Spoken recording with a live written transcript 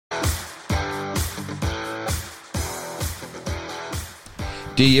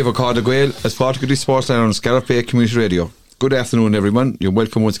Díomh Cáda Gael, as Fátaí Sportsline on Scariff Bay Community Radio. Good afternoon, everyone. You're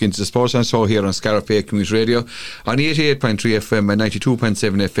welcome once again to the Sportsline Show here on Scariff Bay Community Radio on 88.3 FM and 92.7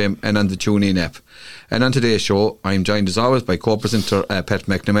 FM and on the TuneIn app. And on today's show, I'm joined as always by co-presenter Pat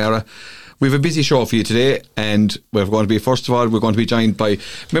McNamara. We have a busy show for you today, and we're going to be joined by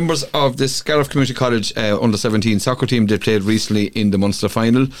members of the Scariff Community College under-17 soccer team that played recently in the Munster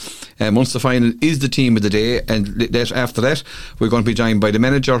final. Munster final is the team of the day, and after that we're going to be joined by the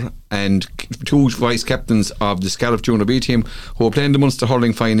manager and two vice captains of the Scariff Junior B team who are playing the Munster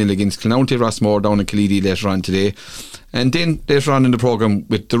hurling final against Clonounty Rossmore down in Killeedy later on today. And then later on in the programme,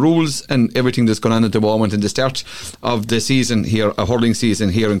 with the rules and everything that's going on at the moment and the start of the season here, a hurling season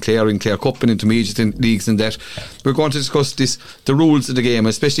here in Clare Cup and intermediate leagues and that, we're going to discuss the rules of the game,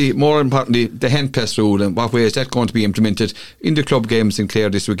 especially more importantly the hand pass rule and what way is that going to be implemented in the club games in Clare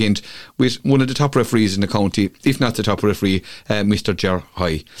this weekend with one of the top referees in the county, if not the top referee, Mr. Ger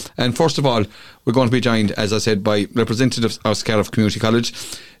High. And first of all, we're going to be joined, as I said, by representatives of Scariff Community College.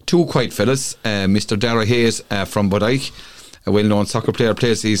 Two quiet fellas, Mr. Dara Hayes from Bodyke, a well-known soccer player,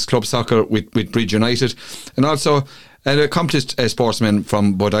 plays his club soccer with Bridge United, and also an accomplished sportsman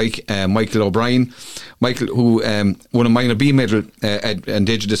from Bodyke, Michael O'Brien. Michael, who won a minor B medal at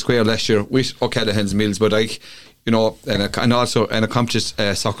Digit Square last year with O'Callaghan's Mills Bodyke, you know, and also an accomplished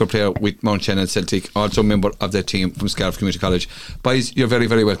soccer player with Mount Shannon Celtic, also a member of that team from Scariff Community College. Boys, you're very,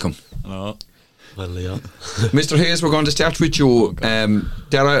 very welcome. Hello. Well, yeah. Mr. Hayes, we're going to start with you.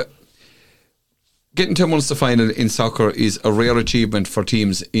 Dara, getting to a Munster final in soccer is a rare achievement for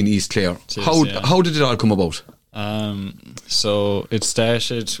teams in East Clare. How did it all come about? So it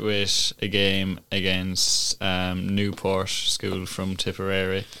started with a game against Newport School from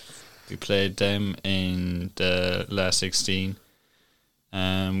Tipperary. We played them in the last 16.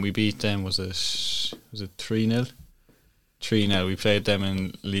 We beat them, was it 3-0? 3-0. We played them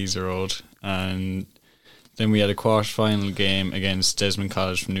in Leeser Road, and then we had a quarter-final game against Desmond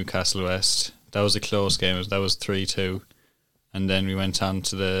College from Newcastle West. That was a close game. That was 3-2, and then we went on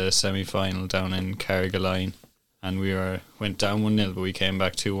to the semi-final down in Carrigaline, and we went down 1-0, but we came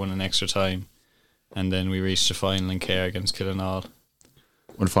back 2-1 in extra time, and then we reached the final in Clare against Killinall.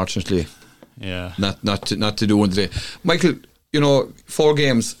 Unfortunately, yeah, not to do one today. Michael, 4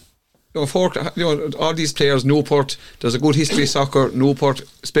 games. All these players, Newport, there's a good history of soccer. Newport,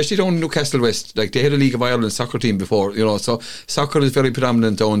 especially down in Newcastle West, like they had a League of Ireland soccer team before, so soccer is very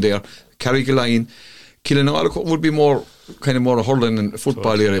predominant down there. Carrigaline, Killinall would be more a hurling and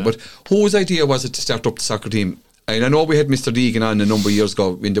football area. Yeah. But whose idea was it to start up the soccer team? And I know we had Mr. Deegan on a number of years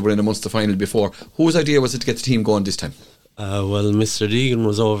ago when they were in the Munster final before. Whose idea was it to get the team going this time? Well, Mr. Deegan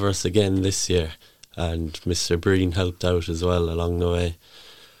was over us again this year, and Mr. Breen helped out as well along the way.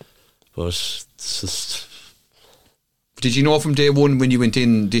 But it's just... Did you know from day one when you went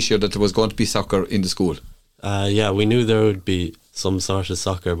in this year that there was going to be soccer in the school? Yeah, we knew there would be some sort of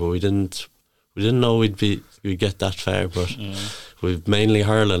soccer, but we didn't know we'd get that far. But we've mainly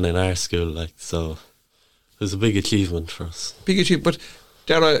hurling in our school, so it was a big achievement for us. Big achievement, but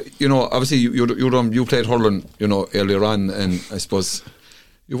Dara, obviously you played hurling, earlier on, and I suppose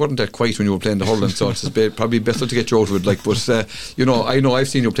you weren't that quiet when you were playing the hurling, so it's probably better to get you out of it. But I know I've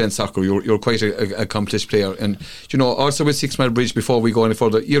seen you playing soccer. You're quite an accomplished player, and also with Six Mile Bridge. Before we go any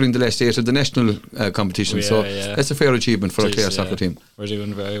further, you're in the last 8 of the national competition, that's a fair achievement for a Clare soccer team. We're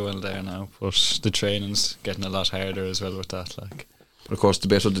doing very well there now, but the training's getting a lot harder as well with that. But of course, the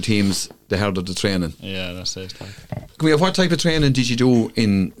better the teams, the harder the training. Yeah, that's it. What type of training did you do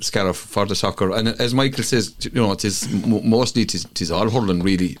in Scariff for the soccer? And as Michael says, it is mostly it is all hurling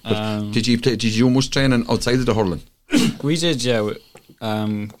really. But did you do much training outside of the hurling? We did, yeah.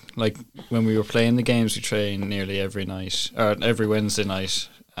 When we were playing the games, we trained nearly every night or every Wednesday night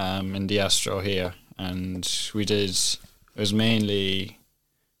in the Astro here, and we did. It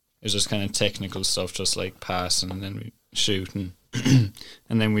was just kind of technical stuff, just like passing and then we shooting.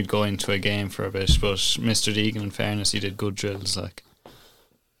 And then we'd go into a game for a bit. But Mr. Deegan, in fairness, he did good drills.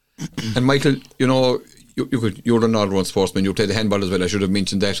 And Michael, you're an all-round sportsman. You played the handball as well. I should have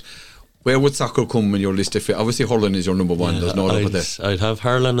mentioned that. Where would soccer come in your list? Obviously hurling is your number one. There's no doubt about that. I'd have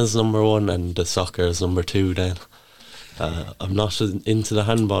hurling as number 1 and the soccer as number 2 then. I'm not into the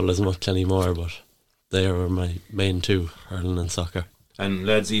handball as much anymore, but they are my main 2, hurling and soccer. And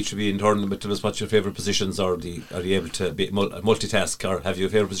lads, each of you in turn, but tell us what your favourite positions are. Are you able to be multitask, or have you a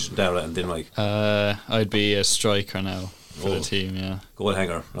favourite position, Dara, and then Mike? I'd be a striker now for the team, yeah. Goal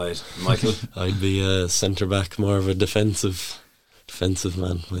hanger, right. Michael? I'd be a centre back, more of a defensive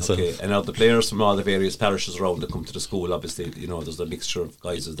man myself. Okay, and now the players from all the various parishes around that come to the school, obviously, there's a mixture of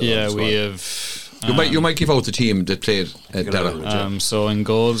guys as well. Yeah, we have You might give out the team that played Dara. So in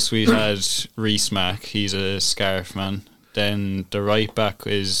goals we had Reese Mack, he's a Scarf man. Then the right back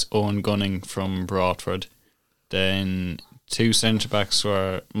is Owen Gunning from Broadford. Then 2 centre backs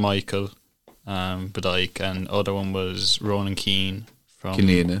were Michael Badike, and other one was Ronan Keane from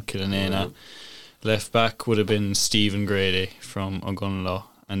Killanena. Left back would have been Stephen Grady from Ogunlaw,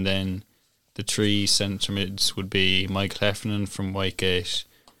 and then the 3 centre mids would be Michael Heffernan from Whitegate,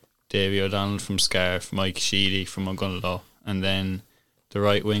 Davy O'Donnell from Scarf, Mike Sheedy from Ogunlaw, and then the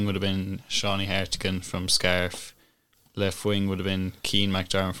right wing would have been Shawnee Hartigan from Scarf. Left wing would have been Keane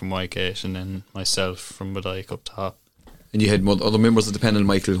McDermott from Whitegate, and then myself from Badike up top. And you had other members of the panel,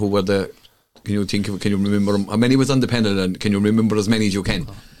 Michael, who were can you remember them? How many was on the panel, and can you remember as many as you can?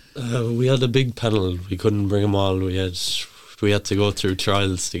 We had a big panel. We couldn't bring them all. We had to go through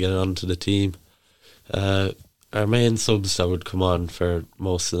trials to get onto the team. Our main subs that would come on for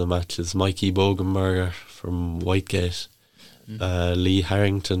most of the matches: Mikey Bogenberger from Whitegate, Lee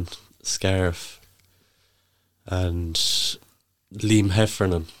Harrington, Scarf, and Liam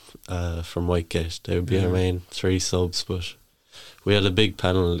Heffernan from Whitegate. They would be our main 3 subs, but we had a big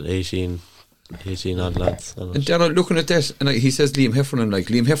panel, 18 odd lads. And Darragh, looking at that, and he says Liam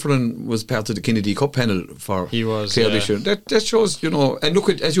Heffernan was part of the Kennedy Cup panel for Clare this year. That shows, and look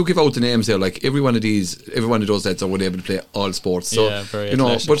at, as you give out the names there, like every one of those lads are able to play all sports. So, very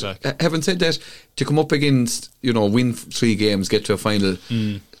but having said that, to come up against, win 3 games, get to a final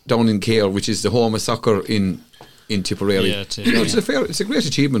down in Clare, which is the home of soccer in Tipperary. Yeah, it's a great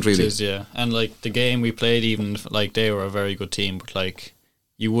achievement, really. It is, yeah. And like the game we played, even like they were a very good team, but like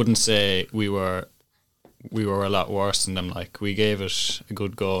you wouldn't say we were a lot worse than them. Like we gave it a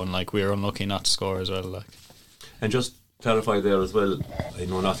good go, and like we were unlucky not to score as well. Like, and just clarify there as well. I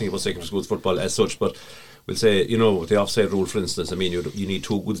know nothing about secondary schools football as such, but we'll say, the offside rule, for instance. I mean, you need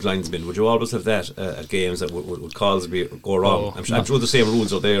 2 good linesmen. Would you always have that at games that would cause go wrong? I'm sure the same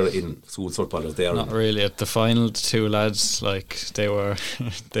rules are there in schools football as they are. Not really. At the final, the 2 lads, like they were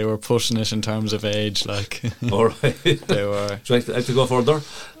pushing it in terms of age. Like, all right, they were. Should I have to go further?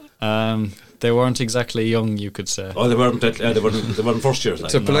 They weren't exactly young, you could say. Oh, they weren't. They weren't first years.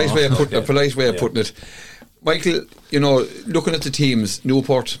 It's a polite way of putting it. Michael, looking at the teams,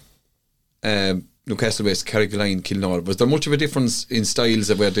 Newport, Newcastle West, Carrigaline, Kilnall, was there much of a difference in styles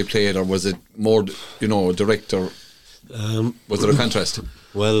of where they played, or was it more, direct, or was there a contrast?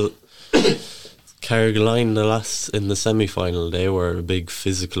 Well, Carrigaline in the semi-final, they were a big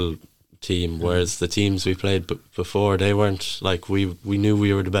physical team, whereas the teams we played before, they weren't. Like we knew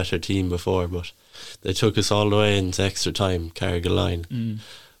we were the better team before, but they took us all the way into extra time, Carrigaline,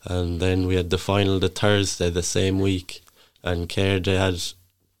 and then we had the final the Thursday the same week, and Care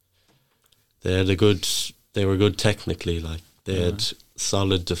they were good technically, like they had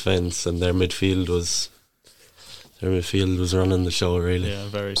solid defence, and their midfield was running the show, really. Yeah,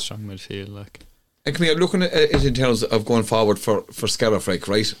 very strong midfield, like. And come here, looking at it in terms of going forward for Scariff, right?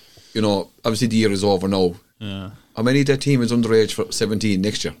 Obviously the year is over now. Yeah. How many of that team is underage for 17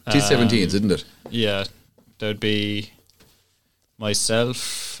 next year? It is 17s, isn't it? Yeah, there'd be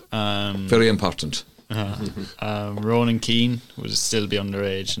myself. Very important. Ronan Keane would still be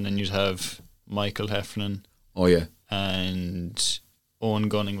underage, and then you'd have Michael Heffernan. Oh yeah. And Owen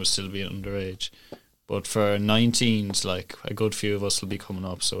Gunning would still be underage. But for 19s, like a good few of us will be coming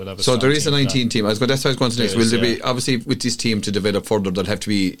up, so we'll have a. So there is a 19 team. That's what I was going to next. Will there be, obviously with this team to develop further, there'll have to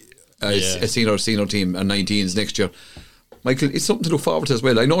be a senior team and 19s next year. Michael, it's something to look forward to as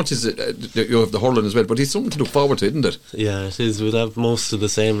well. I notice that you have the hurling as well, but it's something to look forward to, isn't it? Yeah, it is. We'll have most of the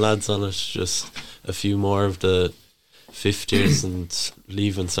same lads on it, just a few more of the 5th years and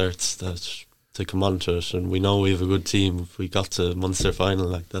leaving certs to come onto it, and we know we have a good team. If we got to Munster final,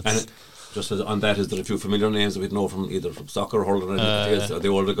 like that. And just on that, is there a few familiar names that we know from either from soccer or hurling or anything else? Are the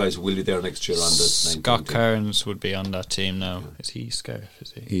older guys who will be there next year on the Scott Cairns would be on that team now. Is he Scarf?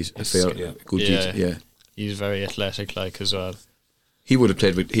 Is he? He's a fair, good team. Yeah. He's very athletic, like as well. He would have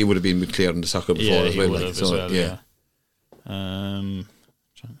been with Clare in the soccer before as well. He would have as well. Yeah.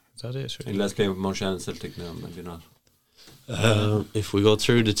 Is that it? Really? Let's play with Mount Shannon Celtic now. Maybe not. If we go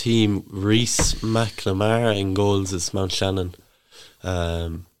through the team, Reese McNamara in goals is Mount Shannon.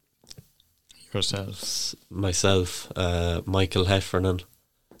 Yourself, myself, Michael Heffernan,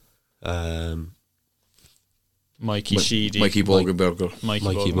 Mikey Sheedy, Mikey Bogenberger,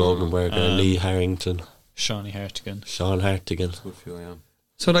 Lee Harrington, Sean Hartigan. Good few, yeah.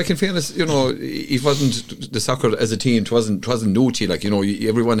 So, like, in fairness, it wasn't the soccer as a team. It wasn't new to you. Like,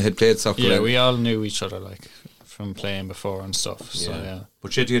 everyone had played soccer. Yeah, we all knew each other, like, from playing before and stuff. So yeah.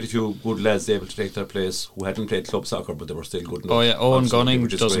 But you had a few good lads able to take their place who hadn't played club soccer, but they were still good enough. Oh yeah, Owen Gunning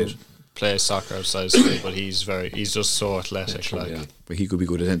play soccer outside of school, but he's just so athletic. But he could be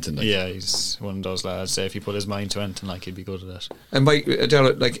good at anything. Like. Yeah, he's one of those lads. Say if he put his mind to anything, like he'd be good at it. And by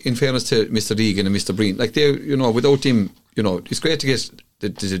like in fairness to Mr. Deegan and Mr. Breen, like they, without him, it's great to get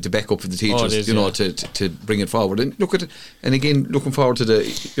the backup of the teachers, to bring it forward. And look at it, and again, looking forward to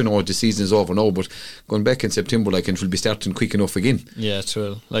the season is over now, but going back in September, like, it will be starting quick enough again. Yeah, it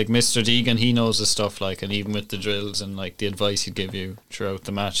will. Like Mr. Deegan, he knows his stuff, like, and even with the drills and like the advice he'd give you throughout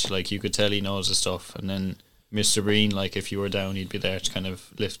the match, like you could tell he knows his stuff. And then Mr. Breen, like if you were down, he'd be there to kind of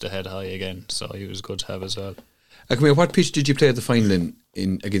lift the head high again. So he was good to have as well. Come here, what pitch did you play at the final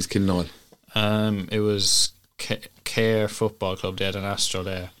in against Kilnall? It was Care Football Club. They had an Astro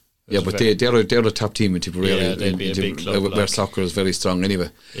there. Yeah, but they're a top team in Tipperary. Yeah, they'd be a big club. Where soccer is very strong anyway.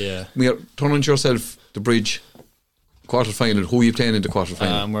 Yeah. Turn on yourself, the Bridge quarter final. Who are you playing in the quarter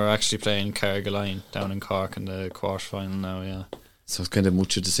final? We're actually playing Carrigaline down in Cork in the quarter final now. Yeah. So it's kind of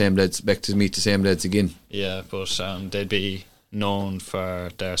much of the same lads, back to meet the same lads again. Yeah, but they'd be known for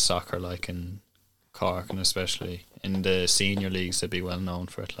their soccer, like in Cork, and especially in the senior leagues, they'd be well known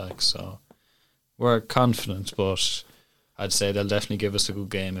for it. Like, so we're confident, but I'd say they'll definitely give us a good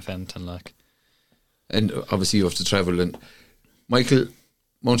game, if anything. Like, and obviously you have to travel. And Michael,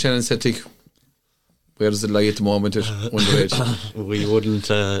 Mount Shannon Celtic, where does it lie at the moment at underage? We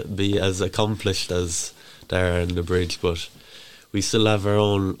wouldn't be as accomplished as there in the Bridge, but we still have our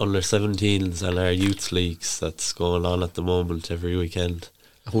own under-17s and our youth leagues that's going on at the moment every weekend.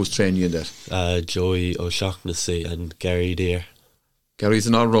 Who's training you in that? Joey O'Shaughnessy and Gary Deere. Gary's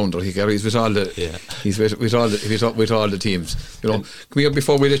an all-rounder. Gary's with all the he's with all the teams. Come here,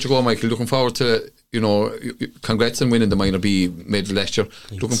 before we let you go, Michael. Looking forward to congrats on winning the minor B medal last year.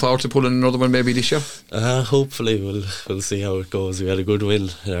 Thanks. Looking forward to pulling another one maybe this year. Hopefully we'll see how it goes. We had a good win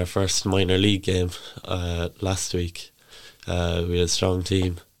in our first minor league game last week. We had a strong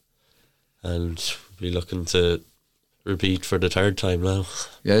team, and we're looking to repeat for the third time now.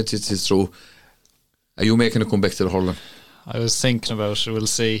 Yeah, it's true. Are you making a comeback to the hurling? I was thinking about it. We'll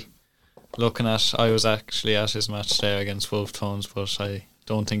see. I was actually at his match there against Wolf Tones, but I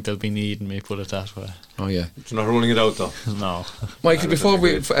don't think they'll be needing me, put it that way. Oh yeah, you're not rolling it out though. No, Michael. Before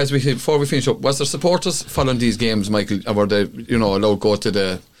we finish up, was there supporters following these games, Michael? Or were they allowed go to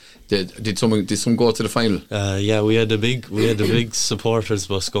the? Did some go to the final? Yeah, we had a big supporters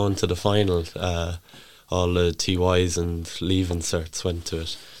bus going to the final. All the TYs and leaving certs went to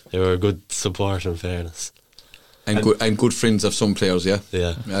it. They were a good support, in fairness. And good friends of some players, yeah?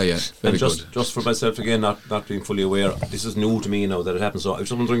 Yeah. Very and good. Just for myself again, not being fully aware, this is new to me now that it happens. So I was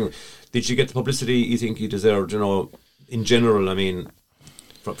just wondering, did you get the publicity you think you deserved, in general, I mean,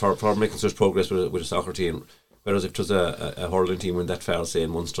 for making such progress with a soccer team? Whereas if it was a hurling team went that far, say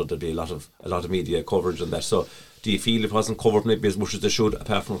in Munster, there'd be a lot of media coverage on that. So do you feel it wasn't covered maybe as much as they should,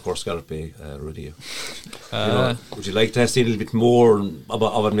 apart from, of course, Scariff Bay Radio? Would you like to have seen a little bit more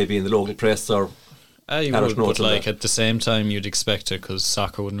of it maybe in the local press or? You would, but like at the same time you'd expect it, because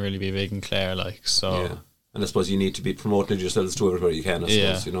soccer wouldn't really be big in Clare, like, so. Yeah. And I suppose you need to be promoting it yourselves to everywhere you can,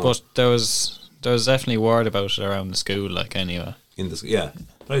 I suppose, But there was definitely word about it around the school, like, anyway.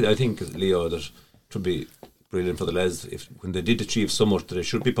 But I think, Leo, that it would be brilliant for the lads when they did achieve so much that it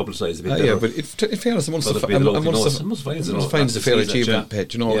should be publicised a bit better. Yeah, but in fairness, Munster Finds a fair achievement,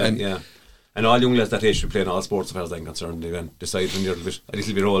 Pet, And all young lads that age should be playing all sports, as far as I'm concerned. They decide when you're a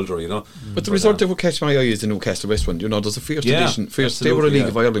little bit older, But the result that would catch my eye is the Newcastle West one. There's a fierce tradition. They were a League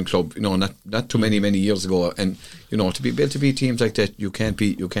of Ireland club, not too many years ago. And to be able to beat teams like that, you can't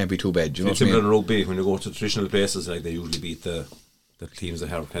be too bad. It's similar in rugby. When you go to traditional places, like they usually beat the teams that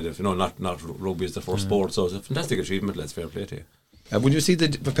have kind of not rugby as the first sport. So it's a fantastic achievement. Let's fair play to you. When you see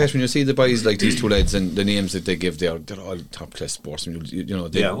the boys like these two lads and the names that they give, they're all top class sportsmen.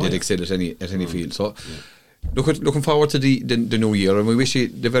 They'd excel at any field. So, looking forward to the new year, and we wish you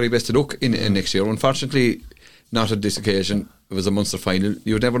the very best of luck in next year. Unfortunately, not at this occasion. It was a Munster final.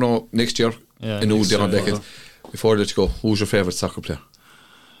 You would never know next year. Yeah, in all decades. Before I let you go, who's your favourite soccer player?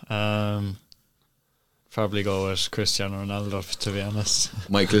 Probably go with Cristiano Ronaldo, to be honest.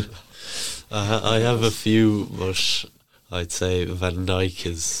 Michael, I have a few, but I'd say Van Dijk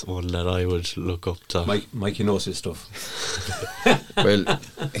is one that I would look up to. Mikey knows his stuff. Well,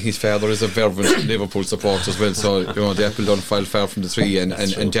 his father is a fervent Liverpool supporter as well, so the apple don't fall far from the tree.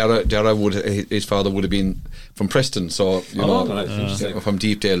 And Dara his father would have been from Preston, so from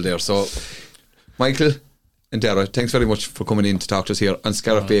Deepdale there. So, Michael and Dara, thanks very much for coming in to talk to us here on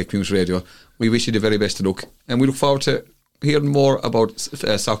Scariff Bay Community Radio. We wish you the very best of luck, and we look forward to hearing more about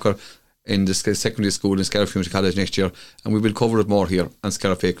soccer in the secondary school in Scariff Community College next year, and we will cover it more here on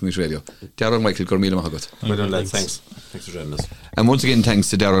Scariff Bay Community Radio. Darren Michael, Gormila Mahagot. Well done, lads. Thanks for joining us. And once again,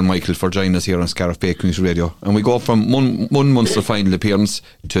 thanks to Darren Michael for joining us here on Scariff Bay Community Radio. And we go from one Munster final appearance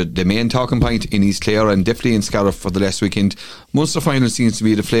to the main talking point in East Clare, and definitely in Scariff for the last weekend. Munster final seems to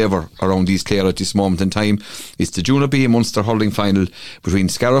be the flavour around East Clare at this moment in time. It's the Junior B Munster hurling final between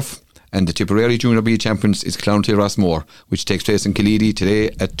Scariff and the Tipperary Junior B champions is Clownty Rossmore, which takes place in Killeedy today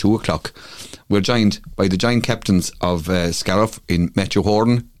at 2 o'clock. We're joined by the giant captains of Scariff in Matthew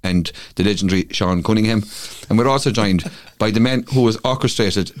Horton and the legendary Sean Cunningham, and we're also joined by the man who has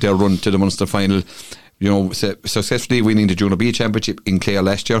orchestrated their run to the Munster final, successfully winning the Junior B championship in Clare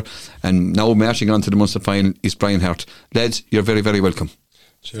last year, and now marching on to the Munster final is Brian Hart. Lads, you're very, very welcome.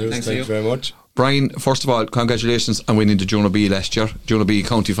 Cheers, thank you very much. Brian, first of all, congratulations on winning the Junior B last year, Junior B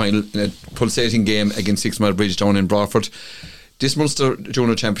county final, in a pulsating game against 6 Mile Bridge down in Broadford. This Munster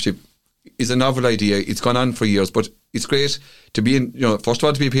Junior Championship is a novel idea. It's gone on for years, but it's great to be in, first of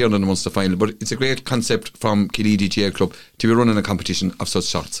all to be appearing in the Munster final, but it's a great concept from Killeedy GA Club to be running a competition of such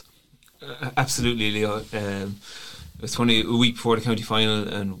sorts. Absolutely, Leo. It was funny, a week before the county final,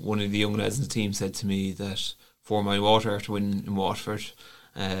 and one of the young lads in the team said to me that 4 Mile Water are to win in Waterford.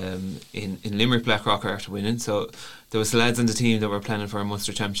 In Limerick, Blackrock are after winning, so there was lads on the team that were planning for a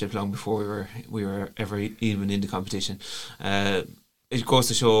Munster Championship long before we were ever even in the competition. It goes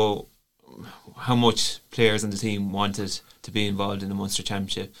to show how much players on the team wanted to be involved in the Munster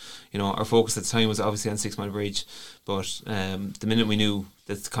Championship. Our focus at the time was obviously on 6 Mile Bridge, but the minute we knew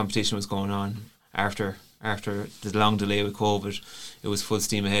that the competition was going on after the long delay with COVID, it was full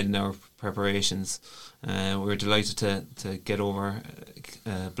steam ahead in our preparations. We were delighted to get over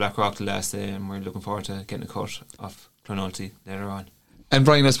Blackrock the last day, and we're looking forward to getting a cut off Clonalty later on. And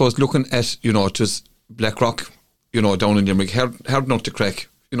Brian, I suppose looking at just Blackrock, down in Limerick, hard not to crack.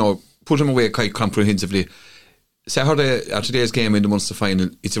 Put them away quite comprehensively. Saturday, at today's game in the Munster final,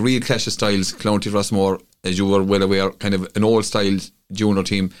 it's a real clash of styles. Clownty Rossmore, as you were well aware, kind of an old style junior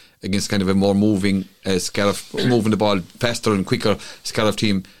team against kind of a more moving Scariff, moving the ball faster and quicker Scariff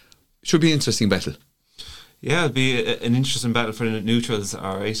team. Should be an interesting battle. Yeah, it'll be an interesting battle for the neutrals.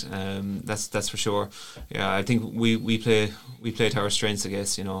 All right, that's for sure. Yeah, I think we play to our strengths. I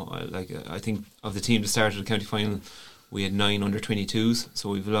guess I think of the team that started the county final, we had 9 under-22s, so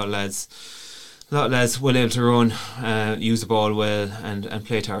we've a lot of lads well able to run, use the ball well, and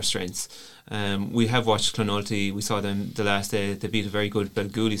play to our strengths. We have watched Clonalty. We saw them the last day. They beat a very good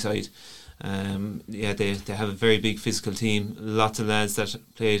Belgooley side. They have a very big physical team. Lots of lads that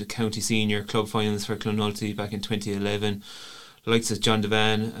played county senior club finals for Clonalty back in 2011. Likes of John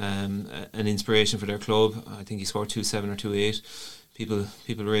Devan, an inspiration for their club. I think he scored 2-7 or 2-8.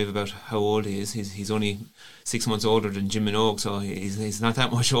 People rave about how old he is. He's only 6 months older than Jim Minogue, so he's not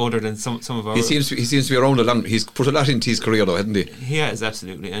that much older than some of our. He seems to be around a lot. He's put a lot into his career, though, hasn't he? He has,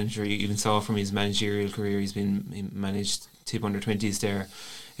 absolutely. And sure, you even saw from his managerial career, he managed Tip under-20s there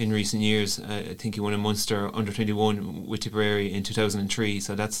in recent years. I think he won a Munster under-21 with Tipperary in 2003.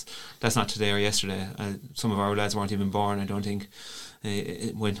 So that's not today or yesterday. Some of our lads weren't even born, I don't think,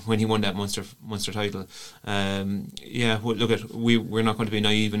 when he won that Munster title. We're not going to be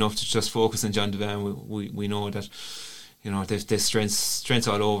naive enough to just focus on John Devan. We know that there's strengths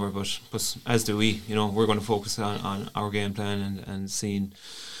all over, but as do we. We're going to focus on our game plan and seeing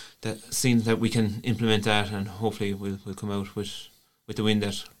that we can implement that, and hopefully we'll come out with the win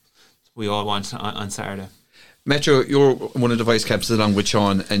that we all want on Saturday. Matthew, you're one of the vice captains along with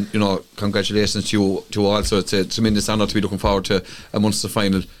Sean, and congratulations to you also. It's a tremendous honour to be looking forward to a Munster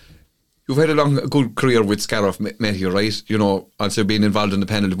final. You've had a good career with Scariff, Matthew, right? Also being involved in the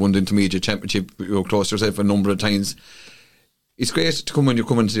panel of won the intermediate championship. You're close to yourself a number of times. It's great to come when you're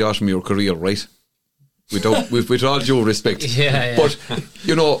coming to the autumn of your career, right? With all due respect. Yeah. But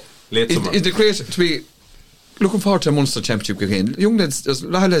is it great to be looking forward to a Munster Championship again? Young lads, there's a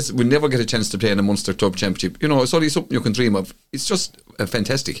lot of lads will never get a chance to play in a Munster Club Championship. It's only something you can dream of. It's just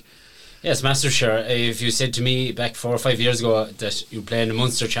fantastic. Yes, Master, sure. If you said to me back 4 or 5 years ago that you play in a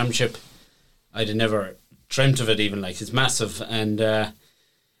Munster Championship, I'd have never dreamt of it even. It's massive. And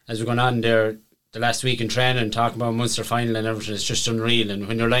as we're going on there the last week in training, talking about Munster final and everything, it's just unreal. And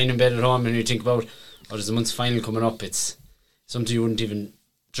when you're lying in bed at home and you think about, there's a Munster final coming up, it's something you wouldn't even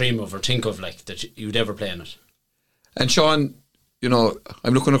dream of or think of, that you'd ever play in it. And Sean,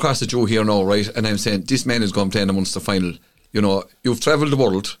 I'm looking across at you here now, right? And I'm saying, this man is going to play in the Munster final. You've travelled the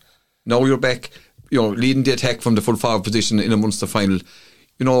world. Now you're back, leading the attack from the full forward position in a Munster final.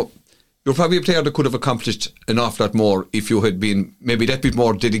 you're probably a player that could have accomplished an awful lot more if you had been maybe that bit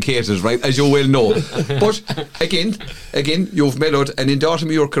more dedicated, right? As you well know. But again, you've mellowed, and in the autumn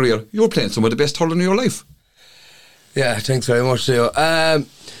of your career, you're playing some of the best hurling in your life. Yeah, thanks very much, Theo.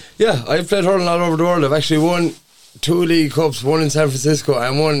 Yeah, I've played hurling all over the world. I've actually won 2 League Cups, one in San Francisco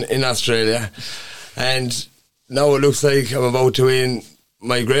and one in Australia. And now it looks like I'm about to win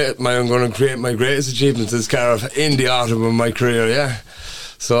I'm going to create my greatest achievements as Scariff in the autumn of my career, yeah.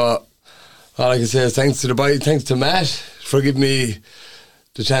 So all I can say is thanks to Matt for giving me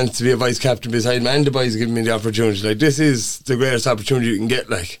the chance to be a vice captain beside me, and the boys giving me the opportunity. Like, this is the greatest opportunity you can get.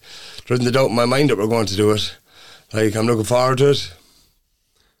 Like, there isn't a doubt in my mind that we're going to do it. Like, I'm looking forward to it.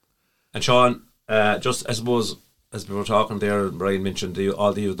 And Sean, just I suppose as we were talking there, Brian mentioned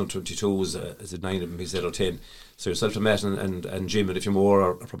all the U22s, is it 9 of them, he said, or 10. So yourself and Matt and Jim and a few more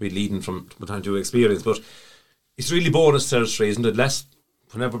are probably leading from time to experience. But it's really bonus territory, isn't it?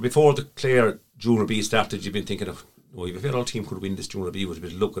 Whenever before the Clare Junior B started, you've been thinking of, if our team could win this Junior B, would have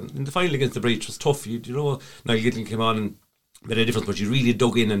been looking. In the final against the Breach was tough. You know, Niall Gittling came on and made a difference, but you really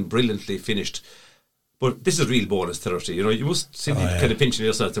dug in and brilliantly finished. But this is real bonus territory. You know, you must simply kind of pinching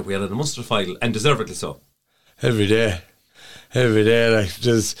yourself that we had a Munster final, and deservedly so. Every day, like,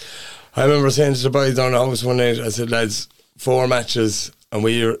 just, I remember saying to the boys down the house one night, I said, lads, 4 matches and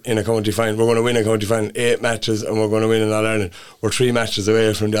we're in a county final. We're going to win a county final. 8 matches and we're going to win an All-Ireland. We're 3 matches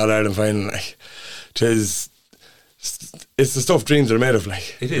away from the All-Ireland final. Like, it's the stuff dreams are made of.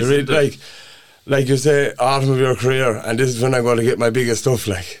 Like, it is. Really, like you say, autumn of your career, and this is when I'm going to get my biggest stuff.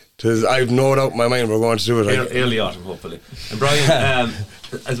 Like, I've no doubt in my mind we're going to do it. Like, early autumn, hopefully. And Brian,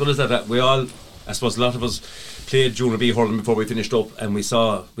 as well as that, we all, I suppose, a lot of us played Junior B hurling before we finished up, and we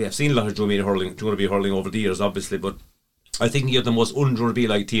have seen a lot of Junior B hurling over the years, obviously, but I think you're the most un-Junior B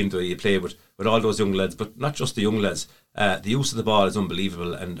like team that you play with all those young lads, but not just the young lads. The use of the ball is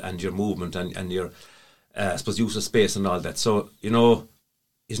unbelievable, and your movement and your I suppose use of space and all that. So, you know,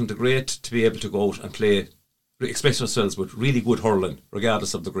 isn't it great to be able to go out and play, express ourselves with really good hurling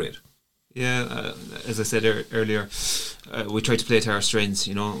regardless of the grade? Yeah, as I said earlier, we try to play to our strengths.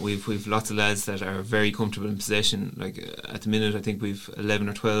 You know, we've lots of lads that are very comfortable in possession. Like, at the minute, I think we've 11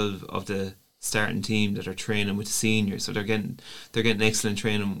 or 12 of the starting team that are training with the seniors, so they're getting excellent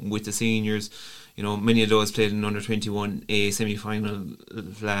training with the seniors. You know, many of those played in under 21A semi-final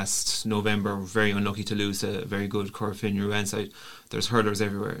last November. We're very unlucky to lose a very good Corofin Rouen side. There's hurlers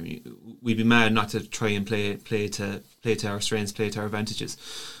everywhere. We'd be mad not to try and play to our strengths, play to our advantages.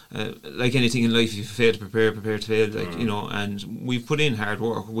 Like anything in life, if you fail to prepare to fail. Like, you know, and we've put in hard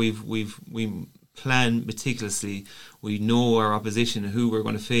work. We plan meticulously. We know our opposition, who we're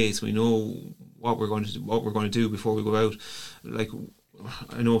going to face. We know what we're going to do before we go out. Like,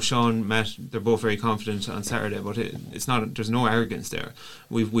 I know Sean, Matt, they're both very confident on Saturday, but it's not. There's no arrogance there.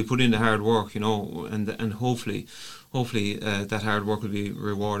 We put in the hard work, you know, and hopefully that hard work will be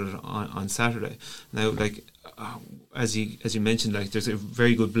rewarded on Saturday. Now, like, as you mentioned, like, there's a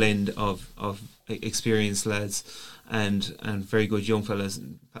very good blend of experienced lads and very good young fellas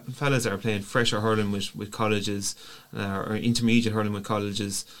that are playing fresher hurling with colleges, or intermediate hurling with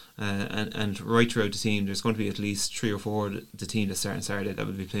colleges, and right throughout the team there's going to be at least 3 or 4 of the team that start on Saturday that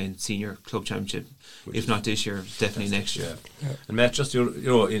will be playing senior club championship, if not this year, definitely next year. Yeah. And Matt, just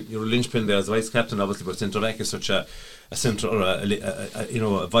your linchpin there as vice captain, obviously, but centre back is such a central,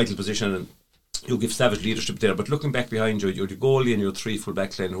 or a vital position, and you give savage leadership there. But looking back behind you, you're the goalie and your 3 full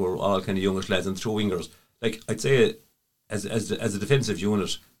back line who are all kind of youngish lads, and 2 wingers. Like, I'd say, as a defensive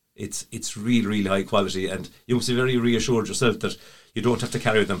unit, it's really high quality, and you must be very reassured yourself that you don't have to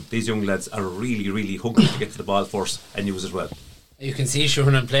carry them. These young lads are really hungry to get to the ball first and use it well. You can see, sure,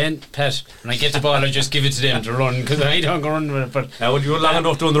 when I'm playing, Pat, when I get the ball, I just give it to them to run, because I don't go run with it. But well, you're long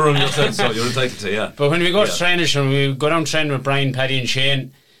enough doing the run yourself, so you're entitled to, yeah. But when we go to training, and we go down training with Brian, Paddy and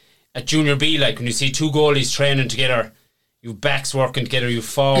Shane at Junior B, like, when you see 2 goalies training together, you backs working together, you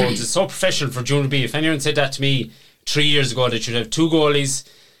forwards, it's so professional for Junior B. If anyone said that to me 3 years ago, that you'd have 2 goalies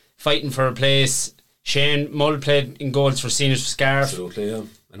fighting for a place. Shane Mull played in goals for seniors for Scariff. Absolutely, yeah.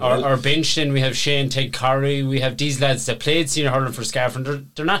 Our bench, then we have Shane, Ted Corrie, we have these lads that played senior hurling for Scariff,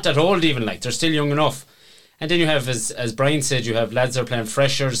 and they're not that old even, like, they're still young enough. And then you have, as Brian said, you have lads that are playing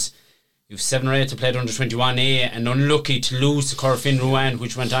freshers. You have 7 or 8 that played under 21A and unlucky to lose to Corofin Rouen,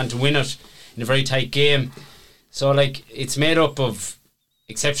 which went on to win it in a very tight game. So, like, it's made up of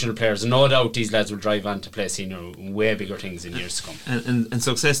exceptional players, and no doubt these lads will drive on to play senior way bigger things in years to come. And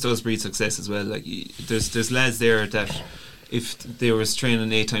success does breed success as well. Like, there's lads there that if they was training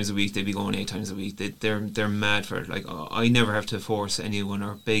 8 times a week, they'd be going 8 times a week. They're mad for it. Like, I never have to force anyone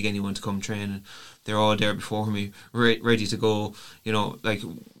or beg anyone to come training. They're all there before me, ready to go. You know, like,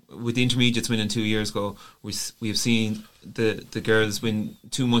 with the intermediates winning 2 years ago, we have seen the girls win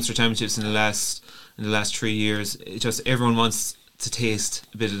 2 Munster championships in the last 3 years. It just everyone wants to taste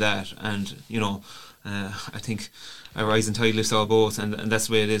a bit of that, and I think a rising tide lifts all boats, and that's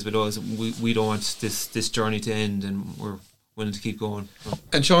the way it is with us. We don't want this journey to end, and we're willing to keep going.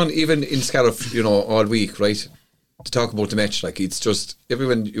 And Sean, even in Scariff, all week, right, to talk about the match, like it's just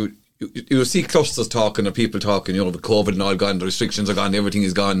everyone you see clusters talking or people talking, the COVID and all gone, the restrictions are gone, everything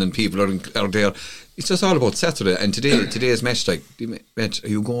is gone, and people are there. It's just all about Saturday and today's match. Like, the match, are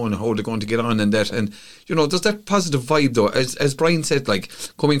you going? How are they going to get on and that? And there's that positive vibe though. As Brian said, like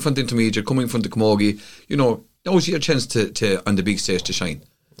coming from the intermediate, coming from the Camogie, now's your chance to on the big stage to shine.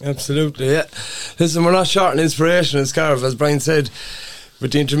 Absolutely, yeah. Listen, we're not short on inspiration in Scariff, as Brian said.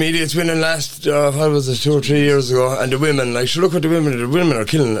 With the intermediates winning last, 2 or 3 years ago, and the women, like, look what the women are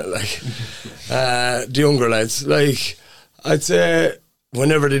killing it, like, the younger lads. Like, I'd say,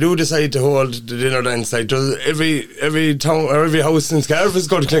 whenever they do decide to hold the dinner dance, like, every town or every house in Scariff is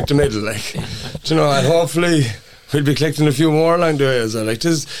going to collect a medal, like, and hopefully we'll be collecting a few more along the way as well. Like,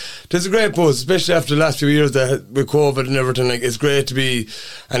 there's a great buzz, especially after the last few years with COVID and everything. Like, it's great to be,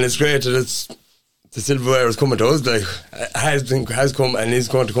 and it's great that it's. The silverware is coming to us, like, has come and is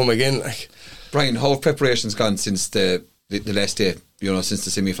going to come again. Like, Brian, how have preparations gone since the last day? Since the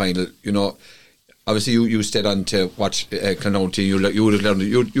semi-final. Obviously you stayed on to watch Clonoughty. You would have learned.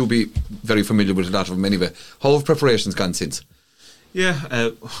 You'll be very familiar with a lot of them anyway. How have preparations gone since?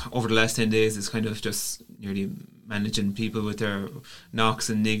 Yeah, over the last 10 days, it's kind of just nearly managing people with their knocks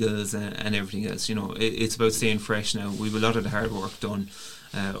and niggles and everything else. It's about staying fresh now. We've a lot of the hard work done.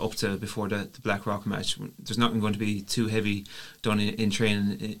 Up to before the Blackrock match. There's nothing going to be too heavy done in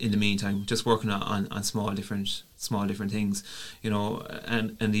training in the meantime. Just working on small different things,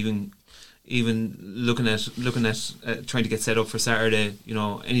 and even looking at trying to get set up for Saturday.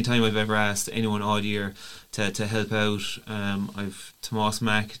 Anytime I've ever asked anyone all year to help out, I've Tomas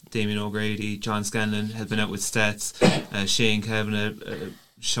Mack, Damien O'Grady, John Scanlon helping out with stats, Shane Kavanagh,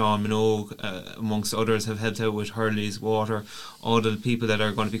 Sean Minogue, amongst others, have helped out with Hurley's Water. All the people that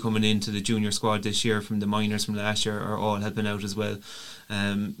are going to be coming into the junior squad this year from the minors from last year are all helping out as well.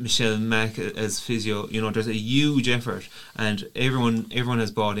 Michelle Mack as physio, there's a huge effort, and everyone has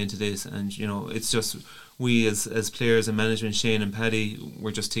bought into this, and it's just we as players and management, Shane and Paddy,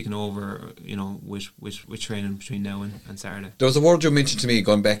 we're just taking over, with training between now and Saturday. There was a word you mentioned to me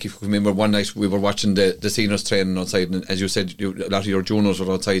going back, if you remember, one night we were watching the seniors training outside, and as you said, a lot of your juniors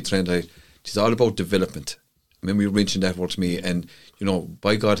were outside training. It's all about development. I remember you mentioned that word to me, and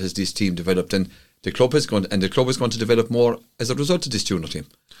by God has this team developed, and the club is going to develop more as a result of this junior team.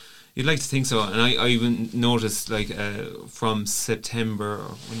 You'd like to think so, and I even noticed, like, from September,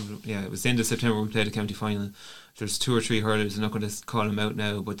 it was the end of September we played a county final. There's 2 or 3 hurlers, I'm not going to call them out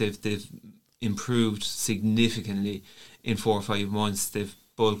now, but they've improved significantly in 4 or 5 months. They've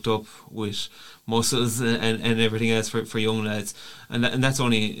bulked up with muscles and everything else for young lads, and that's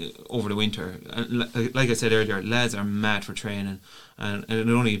only over the winter. And like I said earlier, lads are mad for training, and it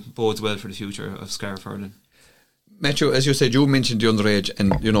only bodes well for the future of Scariff hurling. Matthew, as you said, you mentioned the underage,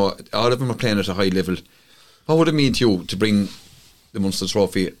 and all of them are playing at a high level. What would it mean to you to bring the Munster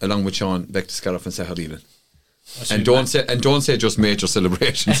Trophy along with Sean back to Scariff on Saturday evening? And don't say just major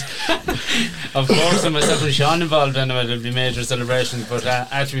celebrations. Of course, with myself and Sean involved, anyway, there'll be major celebrations, but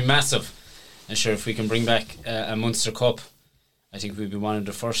actually massive. And sure, if we can bring back a Munster Cup, I think we'd be one of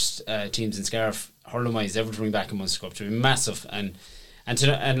the first teams in Scariff hurling-wise ever to bring back a Munster Cup. To be massive, and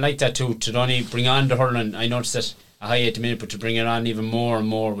like that too, to not only bring on the hurling. I noticed that a high at the minute, but to bring it on even more and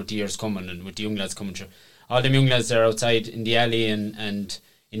more with the years coming and with the young lads coming through. All them young lads that are outside in the alley and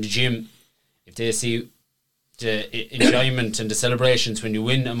in the gym, if they see the enjoyment and the celebrations when you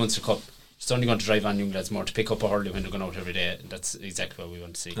win a Munster Cup, it's only going to drive on young lads more to pick up a hurley when they're going out every day. That's exactly what we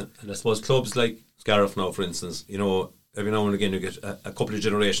want to see. And I suppose clubs like Scariff now, for instance, every now and again you get a couple of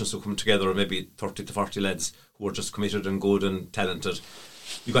generations who come together, or maybe 30 to 40 lads who are just committed and good and talented.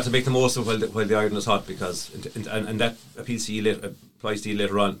 You've got to make the most of while the iron is hot, because and that applies to you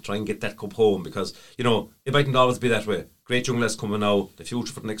later on. Try and get that cup home, because it mightn't always be that way. Great young lads coming now, the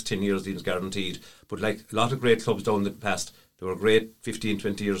future for the next 10 years is guaranteed, but like a lot of great clubs down the past, they were great 15,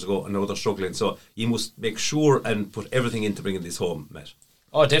 20 years ago, and now they're struggling, so you must make sure and put everything into bringing this home, Matt.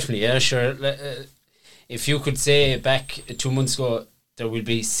 Oh, definitely, yeah, sure. If you could say back 2 months ago there will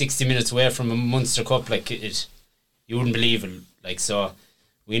be 60 minutes away from a Munster Cup, you wouldn't believe it. So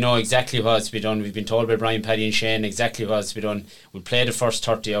we know exactly what has to be done. We've been told by Brian, Paddy and Shane exactly what has to be done. We'll play the first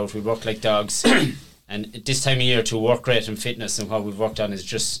 30 out, we'll work like dogs. And this time of year to work rate and fitness and what we've worked on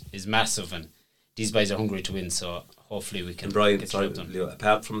is massive, and these guys are hungry to win, so hopefully we can And Brian, get sorry, through them. Leo,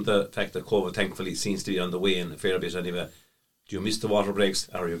 apart from the fact that COVID thankfully seems to be on the way in a fair bit anyway, do you miss the water breaks,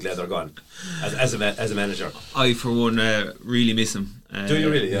 or are you glad they're gone? As a manager, I for one really miss him. Do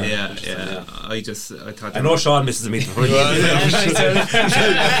you really? Yeah. Yeah. I thought. I know Sean misses them either.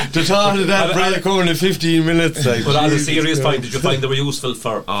 The thought of that break coming in 15 minutes. Like, But on a serious point, did you find they were useful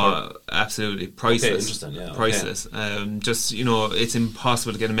for Absolutely priceless. Okay, interesting, yeah, okay. Priceless. Just it's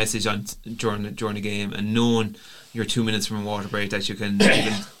impossible to get a message on during the game, and knowing you're 2 minutes from a water break that you can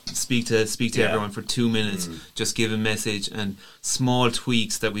speak to everyone for 2 minutes, just give a message, and small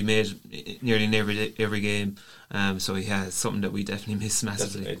tweaks that we made nearly in every game. So it's something that we definitely miss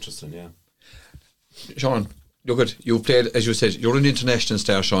massively. That's interesting, yeah. Sean, look at you've played, as you said, you're an international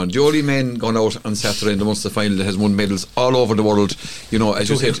star, Sean. The only man gone out on Saturday in the Munster final that has won medals all over the world. As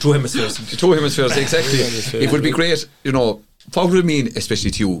you said, two hemispheres. Two hemispheres, exactly. It would be great. What would it mean,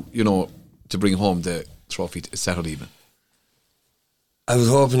 especially to you, to bring home the trophy Saturday evening? I was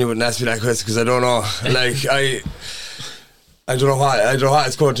hoping you wouldn't ask me that question because I don't know. Like I don't know what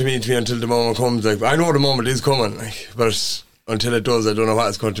it's going to mean to me until the moment comes. Like, I know the moment is coming, but until it does, I don't know what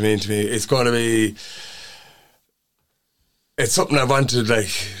it's going to mean to me. It's going to be. It's something I wanted.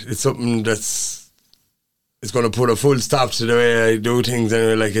 It's something it's going to put a full stop to the way I do things.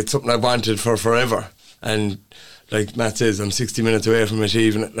 Anyway, it's something I wanted for forever. And like Matt says, I'm 60 minutes away from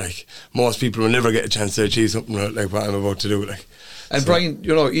achieving it. Most people will never get a chance to achieve something like what I'm about to do. And so, Brian,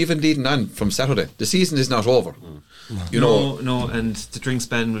 even leading on from Saturday, the season is not over. No, and the drinks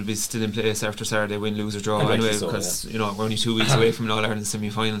ban will be still in place after Saturday, win, lose or draw anyway, because we're only 2 weeks away from an All-Ireland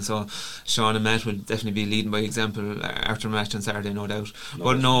semi-final, so Sean and Matt will definitely be leading by example after a match on Saturday, no doubt.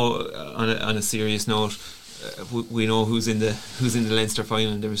 But on a serious note, we know who's in the Leinster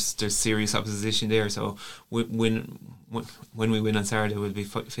final, and there's serious opposition there, so when we win on Saturday, we'll be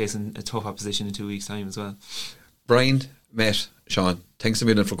facing a tough opposition in 2 weeks' time as well. Brian, Matt, Sean, thanks a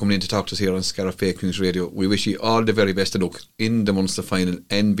million for coming in to talk to us here on Scariff Bay Community Radio. We wish you all the very best of luck in the Munster final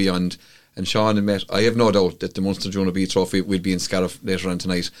and beyond. And Sean and Matt, I have no doubt that the Munster Junior B Trophy will be in Scariff later on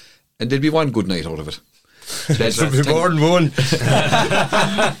tonight, and there'll be one good night out of it. There should be more than one. Thanks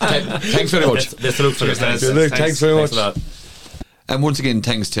very much. Let's look for this. Thanks very much. And once again,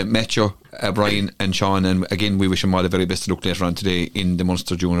 thanks to Metcho, Brian and Sean, and again we wish them all the very best of luck later on today in the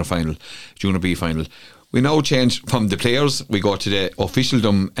Munster Junior B final. We now change from the players, we go to the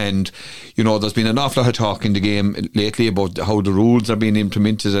officialdom, and there's been an awful lot of talk in the game lately about how the rules are being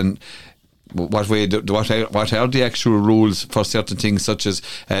implemented and what are the actual rules for certain things, such as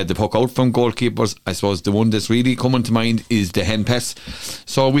the puck out from goalkeepers. I suppose the one that's really coming to mind is the hand pass.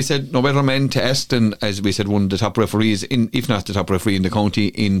 So we said no better man to ask than, as we said, one of the top referees, if not the top referee in the county,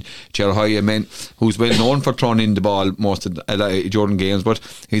 in Cherry, a man who's well known for throwing in the ball most of Jordan games, but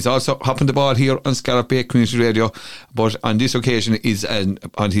he's also hopping the ball here on Scariff Bay Community Radio. But on this occasion is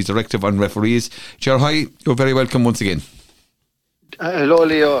on his directive on referees. Cherry, you're very welcome once again. Hello,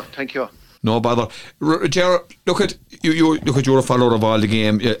 Leo. Thank you. No bother. Ger, look at you. Look at you're a follower of all the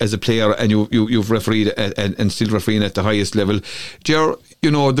game as a player, and you've refereed and still refereeing at the highest level. Ger,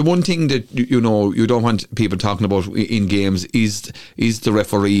 the one thing that you don't want people talking about in games is the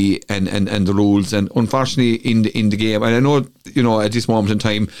referee and the rules. And unfortunately, in the game, and I know at this moment in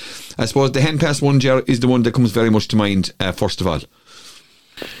time, I suppose the hand pass one, Ger, is the one that comes very much to mind first of all.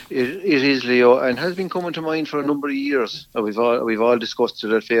 It is, Leo, and has been coming to mind for a number of years. We've all discussed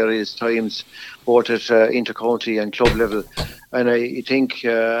it at various times, both at inter-county and club level. And I think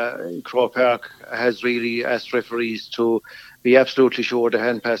Croke Park has really asked referees to be absolutely sure the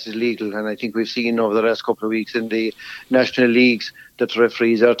hand pass is legal. And I think we've seen over the last couple of weeks in the national leagues that the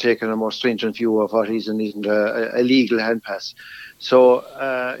referees are taking a more stringent view of what is and isn't a legal hand pass. So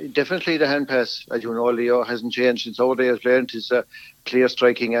definitely the hand pass, as you know, Leo, hasn't changed since our day has learned. It's a clear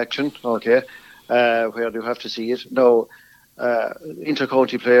striking action, okay, where you have to see it. Now,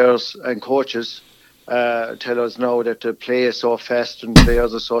 inter-county players and coaches tell us now that the play is so fast and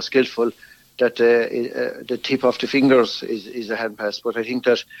players are so skillful that the tip of the fingers is a hand pass. But I think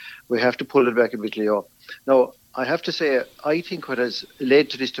that we have to pull it back a bit, Leo. Now, I have to say, I think what has led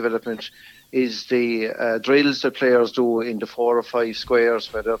to this development is the drills that players do in the 4 or 5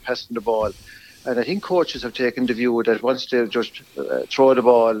 squares where they're passing the ball. And I think coaches have taken the view that once they just throw the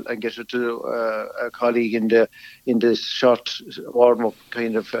ball and get it to a colleague in the short warm-up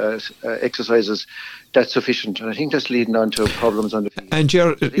kind of exercises, that's sufficient. And I think that's leading on to problems on the field. And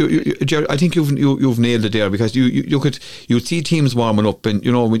Ger, I think you've nailed it there, because you see teams warming up, and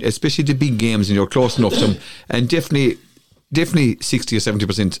especially the big games, and you're close enough to them, and definitely 60 or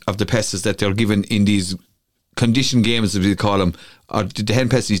 70% of the passes that they're given in these conditioned games, as we call them, the hand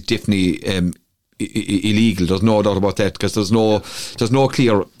pass is definitely illegal. There's no doubt about that, because there's no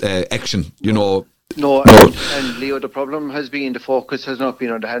clear action, you know. No, and Leo, the problem has been the focus has not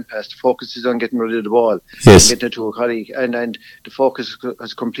been on the hand pass. The focus is on getting rid of the ball, Yes. and getting it to a colleague, and the focus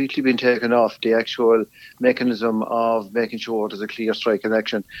has completely been taken off the actual mechanism of making sure there's a clear strike in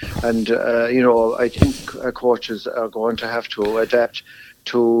action. And you know, I think coaches are going to have to adapt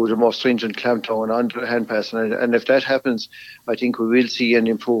to the more stringent clampdown on the hand pass, and if that happens, I think we will see an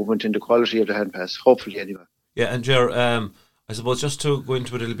improvement in the quality of the hand pass. Hopefully, anyway. Yeah, and Ger, I suppose just to go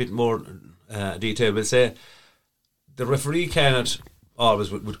into it a little bit more detail, we'll say the referee cannot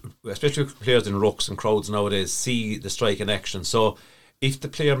always, especially with players in rucks and crowds nowadays, see the strike in action. So if the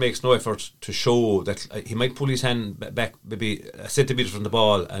player makes no effort to show that, he might pull his hand back maybe a centimetre from the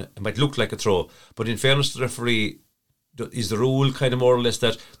ball, and it might look like a throw, but in fairness to the referee, is the rule kind of more or less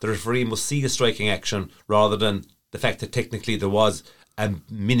that the referee must see a striking action rather than the fact that technically there was a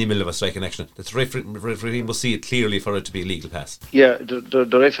minimal of a striking action? The referee must see it clearly for it to be a legal pass. Yeah, the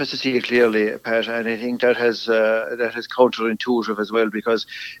ref has to see it clearly, Pat, and I think that has counterintuitive as well, because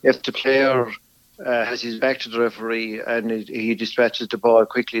if the player has his back to the referee and he dispatches the ball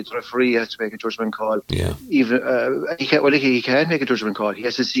quickly, the referee has to make a judgment call. Yeah. Even he can make a judgment call. He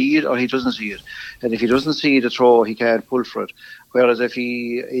has to see it or he doesn't see it, and if he doesn't see the throw, he can't pull for it. Whereas if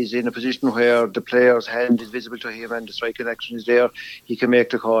he is in a position where the player's hand is visible to him and the striking action is there, he can make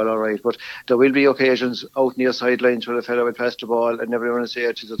the call, all right. But there will be occasions out near sidelines where the fellow will pass the ball and everyone will say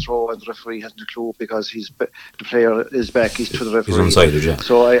it is a throw, and the referee hasn't a clue because the player is back, he's to the referee. He's onside, yeah.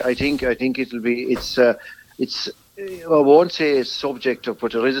 So I think it'll be I won't say it's subjective,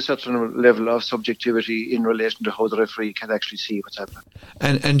 but there is a certain level of subjectivity in relation to how the referee can actually see what's happening.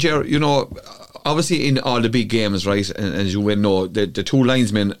 And Ger, you know, obviously in all the big games, right, and as you well know, the two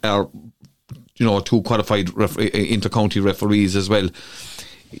linesmen are, you know, two qualified inter-county referees as well.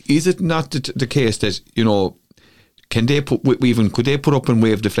 Is it not the case that, you know, could they put up and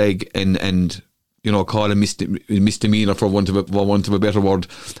wave the flag and you know, call a misdemeanor, for want of a better word,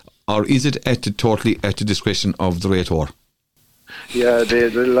 or is it totally at the discretion of the rator? Yeah, the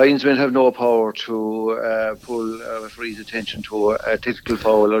linesmen have no power to pull a referee's attention to a technical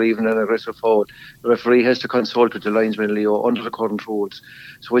foul or even an aggressive foul. The referee has to consult with the linesman, Leo, under the current rules,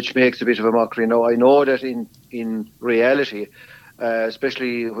 so which makes a bit of a mockery. Now, I know that in reality,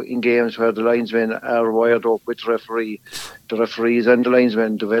 especially in games where the linesmen are wired up with the referees and the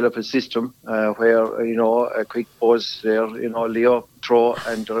linesmen develop a system where, you know, a quick buzz there, you know, Leo, throw,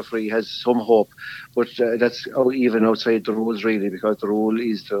 and the referee has some hope. But that's even outside the rules, really, because the rule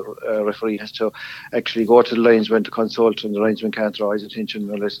is the referee has to actually go to the linesman to consult, and the linesman can't draw his attention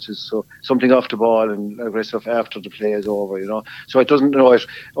unless it's something off the ball and aggressive after the play is over, you know. So it doesn't,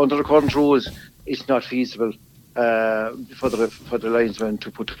 under the current rules, it's not feasible for the linesman to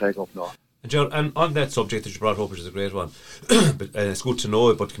put the flag up now. And on that subject that you brought up, which is a great one, but it's good to know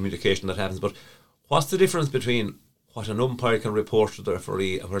about communication that happens, but what's the difference between what an umpire can report to the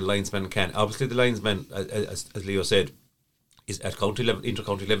referee and where the linesman can? Obviously the linesman, as Leo said, is at county level,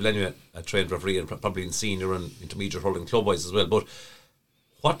 inter-county level anyway, a trained referee, and probably in senior and intermediate hurling club-wise as well. But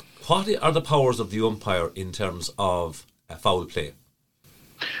what are the powers of the umpire in terms of foul play?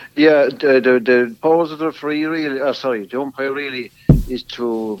 Yeah, the powers of the referee the umpire really is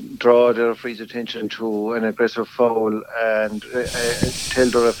to draw the referee's attention to an aggressive foul and tell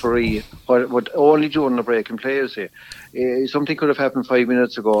the referee what only during the break in play, you see. Something could have happened 5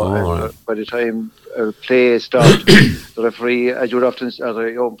 minutes ago, and by the time play stopped, the referee, as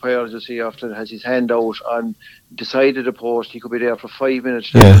the umpire, as you see, often has his hand out on the side of the post. He could be there for 5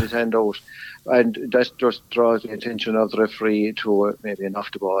 minutes with his hand out, and that just draws the attention of the referee to maybe an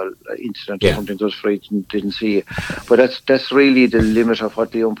off-the-ball incident or something the referee didn't see. But that's really the limit of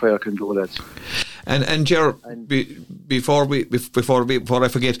what the umpire can do, lads. And Ger, before I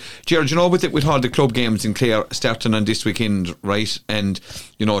forget, Ger, you know, with all the club games in Clare starting on this weekend, right? And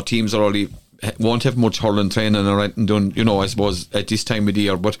you know, teams won't have much hurling training or anything done, you know, I suppose at this time of the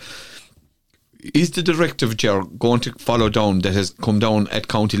year. But is the directive, Ger, going to follow down that has come down at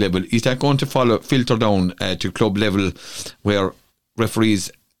county level? Is that going to filter down to club level, where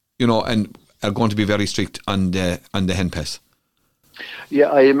referees, you know, and are going to be very strict on the hand pass? Yeah,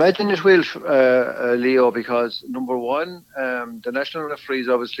 I imagine it will, Leo, because number one, the national referees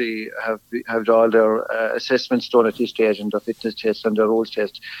obviously have all their assessments done at this stage, and their fitness tests and their rules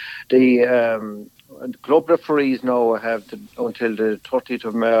tests. club referees now have until the 30th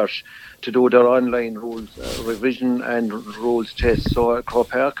of March to do their online rules revision and rules test. So Croke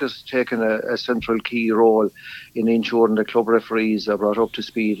Park has taken a central key role in ensuring the club referees are brought up to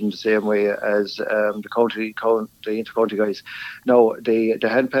speed in the same way as the inter-county guys. Now, the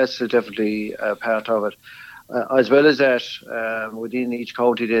hand pass is definitely part of it. As well as that, within each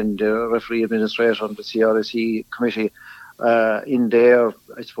county, then the referee administrator and the CRSE committee, in their,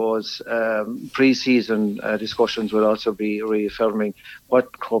 I suppose, pre-season discussions will also be reaffirming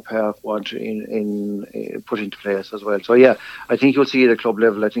what Croke Park want in put into place as well. So yeah, I think you'll see at the club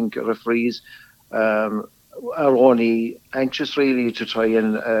level. I think referees are only anxious really to try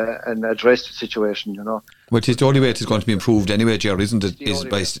and address the situation. Which is the only way it is going to be improved anyway, Gerard, isn't it? Is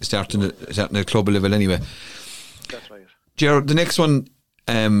by starting at club level anyway. That's right. Gerard, the next one.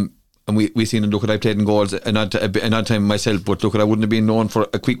 And we seen and look at I played in goals an odd time myself, but look at I wouldn't have been known for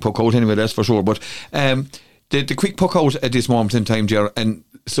a quick puck out anyway, that's for sure. But the quick puck out at this moment in time, Ger, and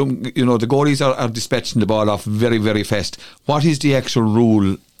some the goalies are dispatching the ball off very, very fast. What is the actual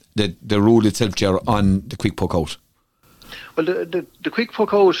rule, the rule itself, Ger, on the quick puck out? Well, the quick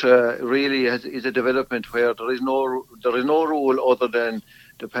puck out really is a development where there is no rule other than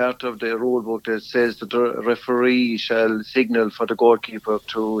the part of the rule book that says that the referee shall signal for the goalkeeper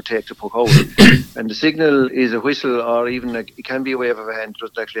to take the puck out. And the signal is a whistle, or even it can be a wave of a hand. It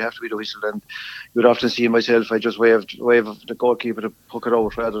doesn't actually have to be the whistle. And you'd often see myself, I just wave the goalkeeper to puck it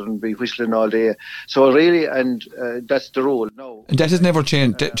out rather than be whistling all day. So really, and that's the rule. No, and that has never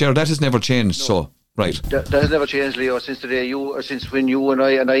changed, Gerard. That has never changed. No. So. Right. That has never changed, Leo, since the day since when you and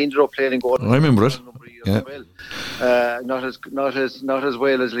I ended up playing in goal. I remember it. Yeah. Well. Not as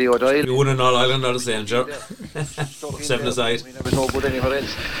well as Leo Doyle. You won in All Ireland, not the same, Joe. 7 aside. I was no good anywhere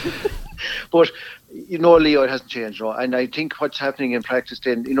else. But Leo, it hasn't changed, and I think what's happening in practice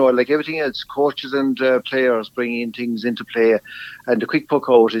then, like everything else, coaches and players bringing things into play, and the quick puck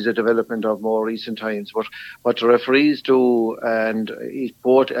out is a development of more recent times. But what the referees do, and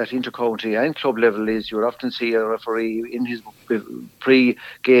both at inter-county and club level, is you'll often see a referee in his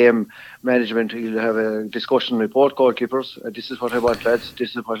pre-game management, he'll have a discussion with both goalkeepers. This is what I want, lads,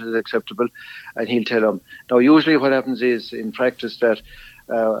 this is what is acceptable, and he'll tell them. Now, usually what happens is in practice that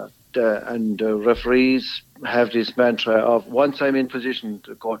the referees have this mantra of once I'm in position,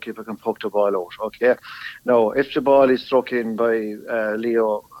 the goalkeeper can puck the ball out. Okay. Now, if the ball is struck in by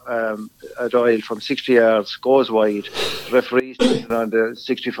Leo Doyle from 60 yards, goes wide, the referee's on the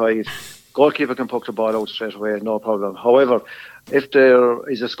 65, goalkeeper can puck the ball out straight away, no problem. However, if there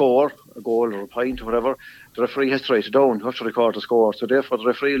is a score, a goal or a point or whatever, the referee has to write it down. You have to record the score. So therefore, the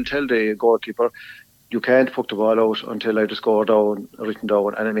referee will tell the goalkeeper, you can't puck the ball out until I have the score down, written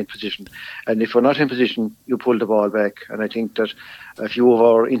down, and I'm in position. And if we're not in position, you pull the ball back. And I think that a few of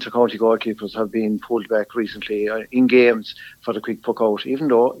our inter-county goalkeepers have been pulled back recently in games for the quick puck out, even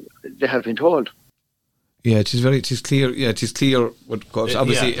though they have been told. Yeah, it is clear. Yeah, it is clear. What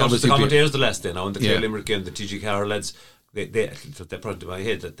obviously, the commentators the last day now in the Clare Limerick game, the TG Carroll lads, they brought to my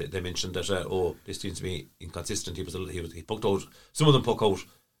head that they mentioned that this seems to be inconsistent. He pucked out. Some of them puck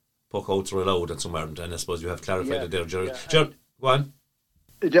outs were allowed and some aren't, and I suppose you have clarified it there, Gerard. Gerard, go on.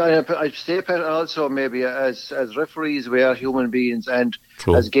 I'd say, Pat, also maybe as referees we are human beings, and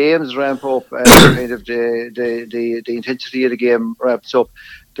as games ramp up and kind of the intensity of the game ramps up,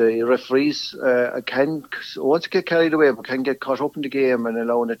 the referees can, once get carried away, but can get caught up in the game and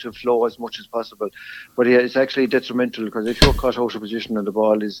allowing it to flow as much as possible. But yeah, it's actually detrimental, because if you're caught out of position and the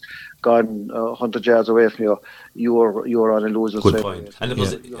ball is gone 100 yards away from you, you're on a loser's side. Good point. And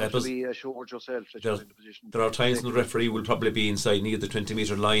you have to be assured yourself that you're in the position. There are times when the referee will probably be inside near the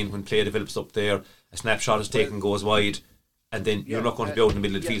 20-metre line when play develops up there, a snapshot is taken, goes wide, and then you're not going to be out in the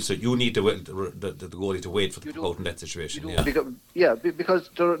middle of the field, so you need the goalie to wait for the puck out in that situation. Because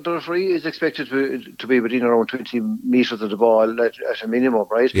the referee is expected to be within around 20 metres of the ball at a minimum,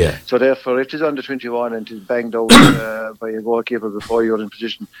 right? Yeah. So therefore, if it is under 21 and it is banged out by a goalkeeper before you're in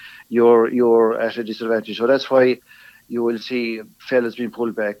position, you're at a disadvantage. So that's why you will see fellas being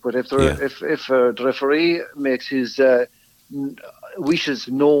pulled back. But if the referee makes his wishes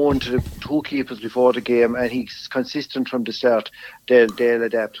known to the two keepers before the game, and he's consistent from the start, they'll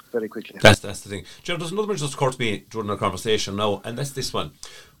adapt very quickly. That's the thing. Joe, there's another one just occurred to me during our conversation now, and that's this one.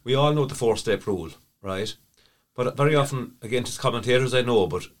 We all know the 4-step rule, right? But very often, again, it's commentators I know,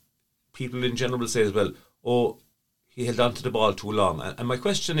 but people in general will say as well, he held on to the ball too long. And my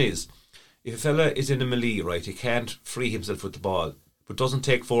question is, if a fella is in a melee, right, he can't free himself with the ball, but doesn't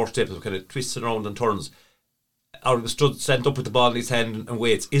take 4 steps, kind of twists around and turns, or stand up with the ball in his hand and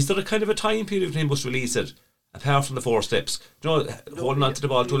waits, is there a kind of a time period when he must release it apart from the 4 steps. Holding on to the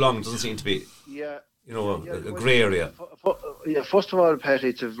ball too long doesn't seem to be, a grey area. First of all, Pat,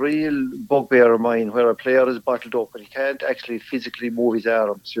 it's a real bugbear of mine where a player is bottled up and he can't actually physically move his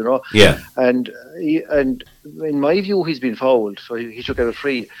arms, Yeah. And in my view, he's been fouled, so he should get a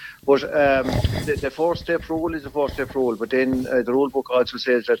free. But the 4-step rule is a 4-step rule, but then the rule book also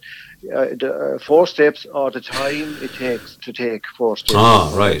says that the 4 steps are the time it takes to take 4 steps.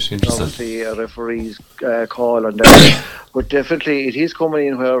 Ah, right, interesting. Obviously, a referee's call on that. But definitely, it is coming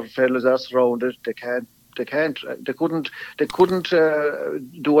in where fellas are surrounded. They couldn't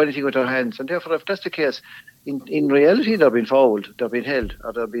do anything with their hands, and therefore, if that's the case, in reality, they've been fouled, they've been held,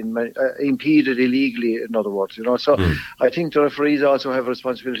 or they've been impeded illegally. In other words, So I think the referees also have a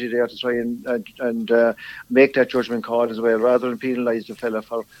responsibility there to try and make that judgment call as well, rather than penalise the fella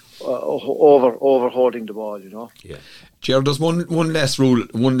for over holding the ball. Yeah. Ger, there's one last rule,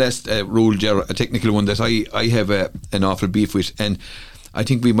 Ger, a technical one that I have an awful beef with, and I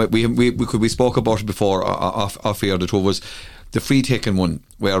think we spoke about it before off air. The two of us, the free taking one,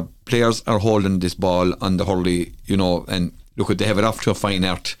 where players are holding this ball on the hurley, and look, they have it off to a fine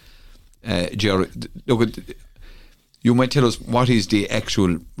art. Ger, look, you might tell us what is the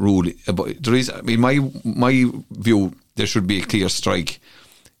actual rule about. There is, my view, there should be a clear strike.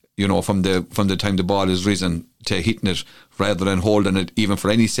 From the time the ball is risen to hitting it, rather than holding it even for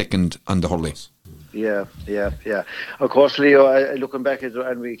any second on the hurley. Yeah. Of course, Leo, looking back at it,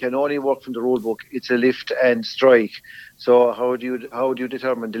 and we can only work from the rule book, it's a lift and strike. So how do you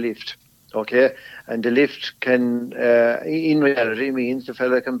determine the lift? Okay, and the lift can, in reality, means the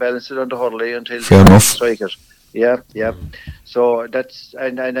fella can balance it on the hurley until he strike it. Yeah. So that's,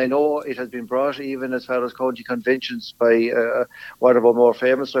 and I know it has been brought even as far as county conventions by one of our more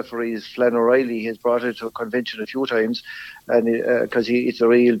famous referees, Flann O'Reilly. He's brought it to a convention a few times, and because it's a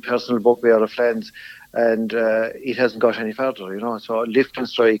real personal bugbear of Flann's, and it hasn't got any further, So lift and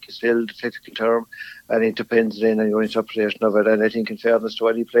strike is still the technical term, and it depends then on your interpretation of it. And I think, in fairness to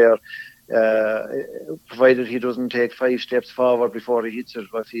any player, provided he doesn't take 5 steps forward before he hits it,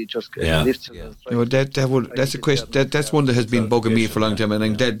 if he just lifts it. That's a question. That's one that has been bugging me for a long time, and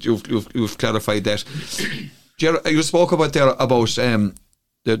I'm glad you've clarified that. Ger, you spoke about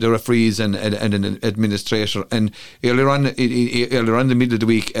the referees and an administrator, and earlier on in the middle of the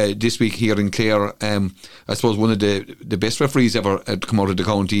week, this week here in Clare, I suppose one of the best referees ever to come out of the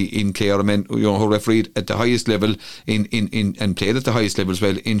county in Clare, who refereed at the highest level in and played at the highest level as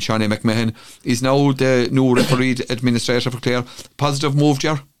well, in Shawnee McMahon, is now the new referee administrator for Clare. Positive move,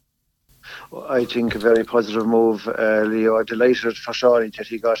 Ger? I think a very positive move, Leo. I'm delighted for Shawnee that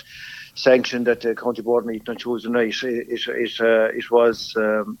he got sanctioned at the county board meeting on Tuesday night.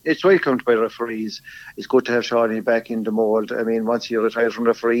 It's welcomed by referees. It's good to have Shawnee back in the mould. I mean, once he retired from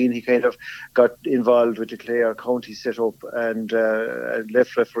refereeing, he kind of got involved with the Clare county setup and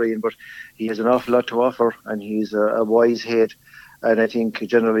left refereeing, but he has an awful lot to offer, and he's a wise head, and I think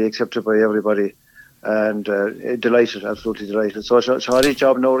generally accepted by everybody. And delighted, absolutely delighted. So Shawnee's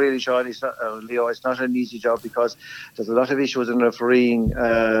job now, really, Leo, it's not an easy job, because there's a lot of issues in refereeing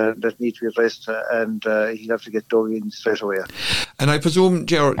that need to be addressed, and he'll have to get dug in straight away. And I presume,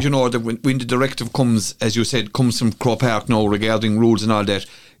 Ger, that when the directive comes, as you said, comes from Croke Park now regarding rules and all that,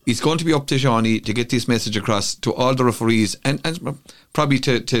 it's going to be up to Shawnee to get this message across to all the referees and probably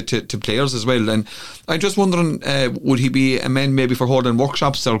to players as well. And I'm just wondering, would he be a man maybe for holding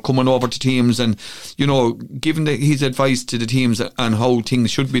workshops or coming over to teams and, giving his advice to the teams on how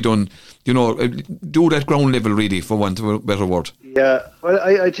things should be done, do that ground level, really, for want of a better word. Yeah, well,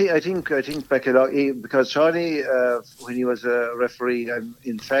 I think back because Shawnee, when he was a referee,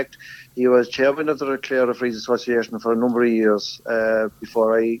 in fact, he was chairman of the Clare Referees Association for a number of years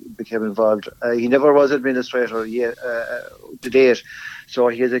before I became involved. He never was administrator yet, to date. So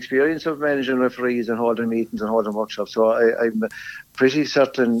he has experience of managing referees and holding meetings and holding workshops. So I'm pretty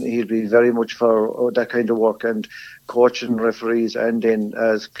certain he'd be very much for that kind of work, and coaching referees, and then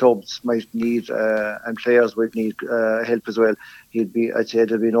as clubs might need and players might need help as well. I'd say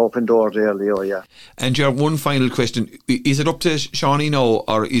there'd be an open door there, Leo, yeah. And your one final question, is it up to Shawnee now,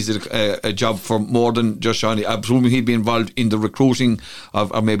 or is it a job for more than just Shawnee? I presume he'd be involved in the recruiting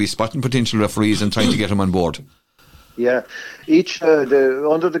of, or maybe spotting potential referees and trying to get them on board. Yeah, each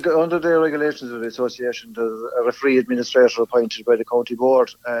under the regulations of the association, there's a referee administrator appointed by the county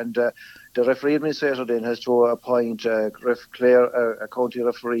board, and the referee administrator then has to appoint a county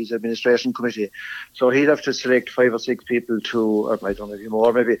referees administration committee. So he'll have to select 5 or 6 people or I don't know, maybe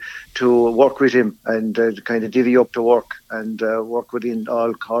more, to work with him and kind of divvy up the work and work within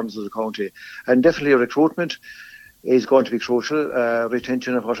all corners of the county. And definitely recruitment. is going to be crucial.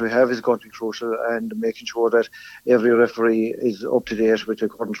 Retention of what we have is going to be crucial, and making sure that every referee is up to date with the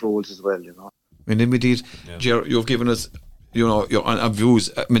current rules as well. And then we did, Ger, you've given us, your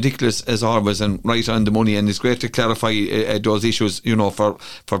views, meticulous as always and right on the money, and it's great to clarify those issues, for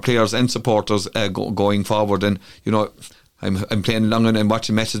players and supporters going forward. And I'm playing long and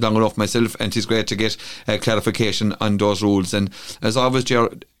watching matches long enough myself, and it's great to get clarification on those rules. And as always, Ger,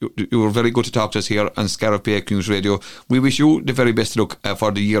 you were very good to talk to us here on Scariff Bay Community Radio. We wish you the very best luck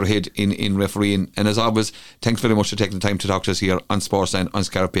for the year ahead in refereeing. And as always, thanks very much for taking the time to talk to us here on Sportsline on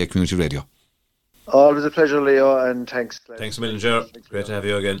Scariff Bay Community Radio. Always a pleasure, Leo, and thanks. Thanks a million, Ger. Great to have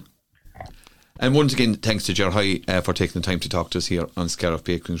you again. And once again, thanks to Ger High for taking the time to talk to us here on Scariff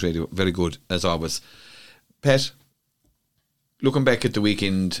Bay Community Radio. Very good, as always. Pat, looking back at the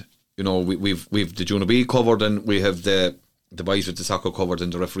weekend, we've the Junior B covered, and we have the boys with the soccer covered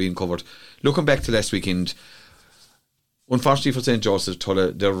and the refereeing covered. Looking back to last weekend, unfortunately for St. Joseph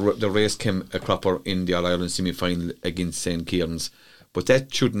Tulla, the race came a cropper in the All-Ireland semi-final against St. Kieran's, but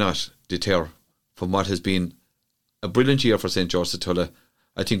that should not deter from what has been a brilliant year for St. Joseph Tulla.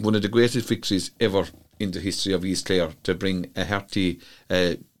 I think one of the greatest victories ever in the history of East Clare, to bring a hearty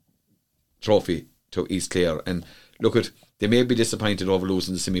trophy to East Clare. And look at, they may be disappointed over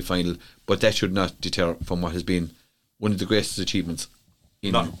losing the semi-final, but that should not deter from what has been one of the greatest achievements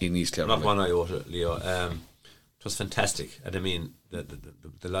in East Clare. Not one iota, Leo. It was fantastic, and I mean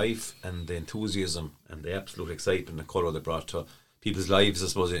the life and the enthusiasm and the absolute excitement and colour they brought to people's lives, I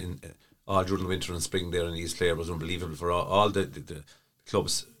suppose, in all during the winter and spring there in East Clare was unbelievable for all the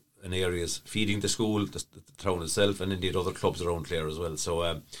clubs and areas feeding the school, the town itself, and indeed other clubs around Clare as well. So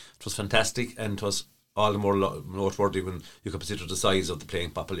it was fantastic, and it was all the more noteworthy when you consider the size of the playing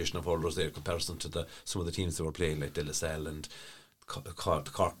population of hurlers there in comparison to some of the teams that were playing, like De La Salle and Cork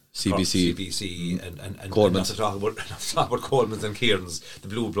CBC and Coleman's. Not to talk about Coleman's and Kieran's, the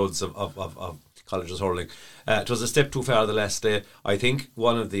blue bloods of colleges hurling. It was a step too far the last day. I think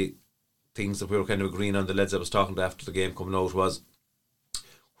one of the things that we were kind of agreeing on, the lads I was talking to after the game coming out, was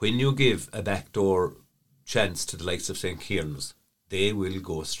when you give a backdoor chance to the likes of St. Kieran's, they will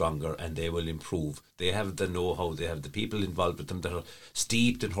go stronger and they will improve. They have the know-how, they have the people involved with them that are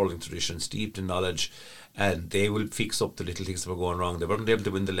steeped in hurling tradition, steeped in knowledge, and they will fix up the little things that were going wrong. They weren't able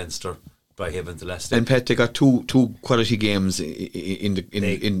to win the Leinster by heaven the last day. And Pat, they got two quality games in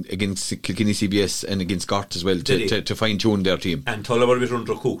against Kilkenny CBS and against Gort as well to fine tune their team. And Tulla were a bit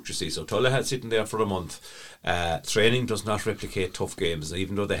undercooked, you see. So Tulla had sitting there for a month. Training does not replicate tough games,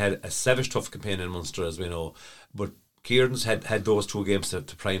 even though they had a savage tough campaign in Munster, as we know. But Kieran's had those two games to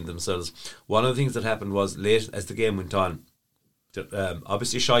prime themselves. One of the things that happened was, late as the game went on,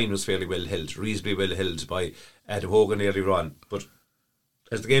 obviously Shine was fairly well held, reasonably well held by Adam Hogan earlier on. But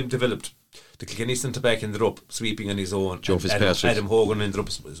as the game developed, the Kilkenny centre back ended up sweeping on his own. Adam Hogan ended up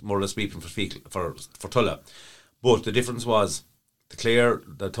more or less sweeping for Tulla. But the difference was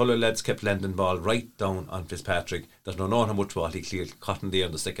the Tulla lads kept landing ball right down on Fitzpatrick. There's no knowing how much ball he cleared Cotton there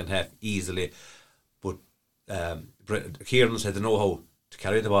in the second half easily. But Kieran's had the know-how to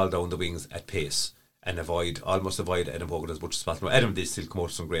carry the ball down the wings at pace and almost avoid Adam Hogan as much as possible. Adam did still come out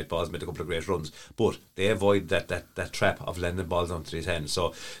with some great balls, made a couple of great runs, but they avoid that trap of landing balls onto his hands.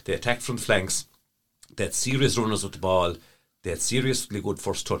 So they attacked from the flanks. They had serious runners with the ball. They had seriously good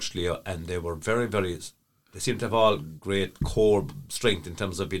first touch, Leo, and they were very, very. They seemed to have all great core strength in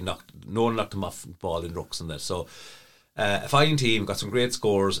terms of being knocked. No one knocked them off the ball in rucks and that. So a fine team, got some great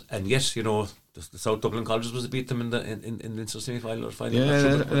scores, and yet the South Dublin colleges was to beat them in the Leinster semi-final or final.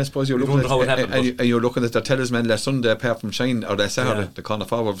 Yeah, and I suppose you're looking at their talisman last Sunday, apart from Shine, or last Saturday, the corner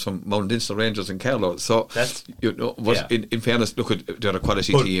forward from Mount Leinster Rangers in Carlow. So in fairness, look at they're a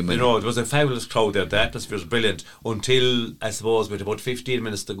quality team. There was a fabulous crowd there. The atmosphere was brilliant until, I suppose, with about 15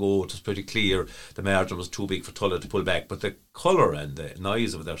 minutes to go, it was pretty clear the margin was too big for Tulla to pull back. But the colour and the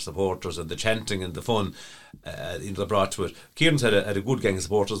noise of their supporters and the chanting and the fun they brought to it. Kieran's had a good gang of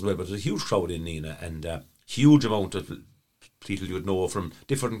supporters as well, but there's a huge crowd in Nina, and huge amount of people you would know from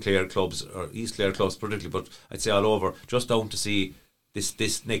different Clare clubs or East Clare clubs particularly, but I'd say all over, just down to see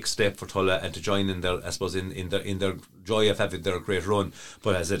this next step for Tulla and to join in their, I suppose, in their joy of having their great run.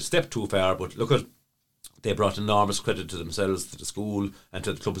 But as a step too far, but look at, they brought enormous credit to themselves, to the school and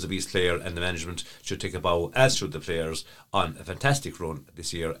to the clubs of East Clare, and the management should take a bow, as should the players, on a fantastic run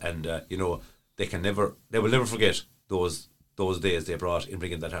this year. And they will never forget those days they brought in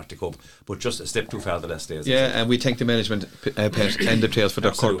bringing that Arctic Cup, but just a step too far the last days. Yeah, and we thank the management and the players for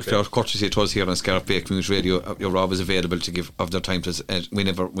their courtesy to us here on Scariff Bay Community Radio. You're always available to give of their time to us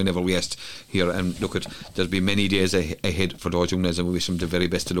whenever we asked here. And look at, there'll be many days ahead for those young lads, and we wish them the very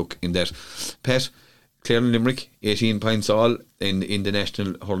best of luck in that. Pat, Clare and Limerick, 18 points all in the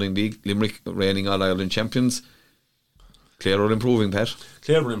National Hurling League. Limerick reigning All-Ireland champions. Clare are improving, Pat.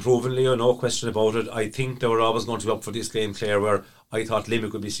 Clare were improving, Leo, no question about it. I think they were always going to be up for this game, Clare, where I thought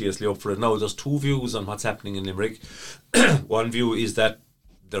Limerick would be seriously up for it. Now, there's two views on what's happening in Limerick. One view is that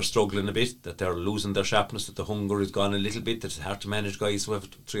they're struggling a bit, that they're losing their sharpness, that the hunger is gone a little bit, that it's hard to manage guys who have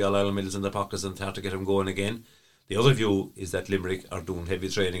 3 All-Ireland medals in their pockets and it's hard to get them going again. The other view is that Limerick are doing heavy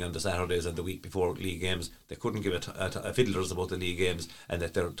training on the Saturdays and the week before league games. They couldn't give a fiddlers about the league games, and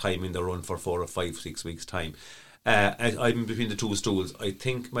that they're timing the run for 4 or 5, 6 weeks' time. I'm between the two stools. I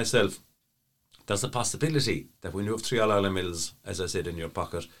think myself, there's a possibility that when you have 3 All-Ireland medals, as I said, in your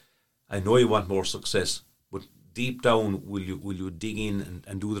pocket, I know you want more success, but deep down, will you dig in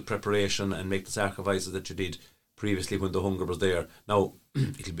and do the preparation and make the sacrifices that you did previously when the hunger was there? Now,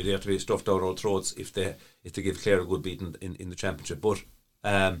 it'll be there to be stuffed down our throats if they give Clare a good beating in the championship. But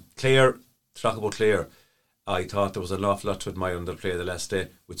Clare, to talk about Clare, I thought there was an awful lot to admire on their play the last day,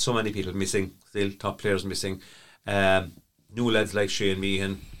 with so many people missing, still top players missing. New lads like Shane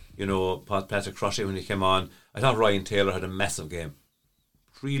Meehan, Patrick Croshy when he came on. I thought Ryan Taylor had a massive game.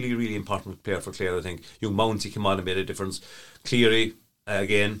 Really, really important player for Clare, I think. Young Mounty came on and made a difference. Cleary,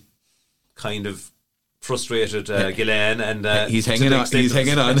 again, kind of frustrated Gillane, and he's hanging on. He's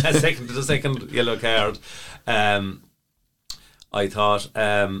hanging on. the second yellow card. I thought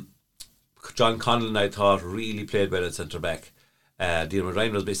John Conlon, I thought, really played well at centre back. Diarmaid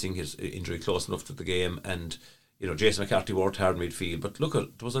Ryan was missing, his injury close enough to the game, and Jason McCarthy worked hard in midfield. But look, there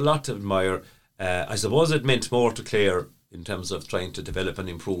was a lot to admire. I suppose it meant more to Clare in terms of trying to develop and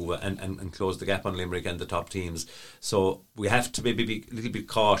improve and close the gap on Limerick and the top teams. So we have to maybe be a little bit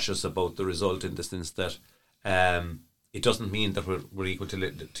cautious about the result, in the sense that it doesn't mean that we're equal to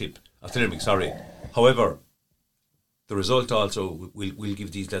the tip of Limerick, sorry. However, the result also will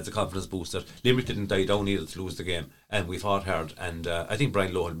give these lads a confidence boost that Limerick didn't die down either to lose the game, and we fought hard, and I think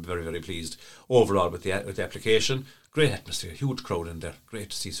Brian Lowe will be very, very pleased overall with the application. Great atmosphere, huge crowd in there, great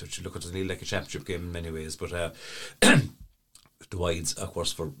to see such. Look, it's nearly like a championship game in many ways, but the wides, of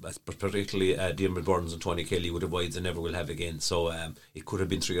course, for particularly Diarmaid Burns and Tony Kelly would have wides and never will have again, so it could have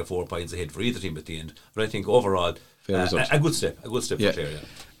been 3 or 4 points ahead for either team at the end, but I think overall a good step for Clare.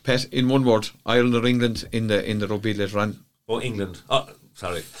 Pat, in one word, Ireland or England in the rugby later on? Oh, England. Oh,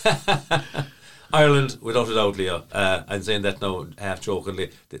 sorry. Ireland, without a doubt, Leo. I'm saying that now half jokingly,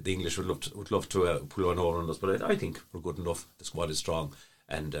 that the English would love to pull one over on us, but I think we're good enough. The squad is strong,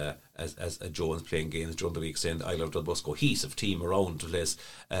 and as Jones playing games during the week, saying Ireland are the most cohesive team around the place.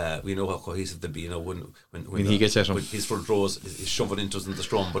 We know how cohesive they'll be. When he gets at him, when his front rows is shoving into us in the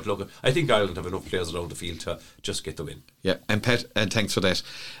scrum. But look, I think Ireland have enough players around the field to just get the win. Yeah, and Pat, and thanks for that.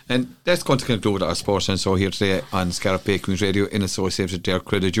 And that's going to conclude our sports and so here today on Scariff Bay Community Radio in association with Derek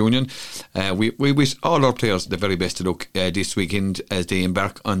Credit Union. We wish all our players the very best of luck this weekend as they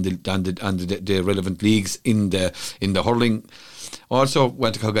embark on the relevant leagues in the hurling. Also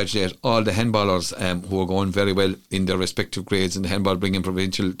want to congratulate all the handballers who are going very well in their respective grades in the handball, bringing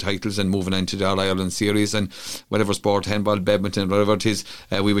provincial titles and moving into the All-Ireland series and whatever sport, handball, badminton, whatever it is.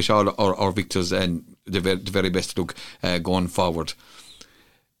 We wish all our victors and the very best of luck going forward.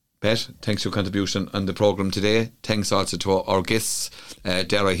 Pat, thanks for your contribution on the programme today. Thanks also to our guests,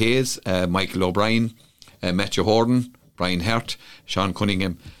 Dara Hayes, Michael O'Brien, Matthew Horton, Brian Hart, Sean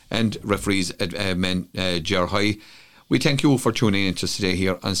Cunningham, and referees Ger High. We thank you for tuning in to us today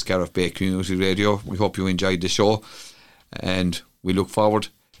here on Scariff Bay Community Radio. We hope you enjoyed the show, and we look forward.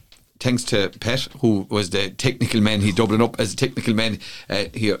 Thanks to Pat, who was the technical man. He's doubling up as a technical man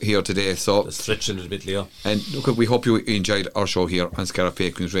here today. So stretching it a bit, Leo. And look, we hope you enjoyed our show here on Scariff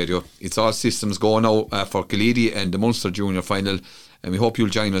Bay Community Radio. It's all systems go now for Killeedy and the Munster Junior Final, and we hope you'll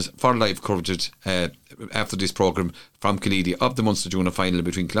join us for live coverage after this programme from Killeedy of the Munster Junior Final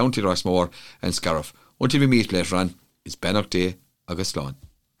between County Rossmore and Scariff. Until we meet later on, it's Bannock Day, August Lawn.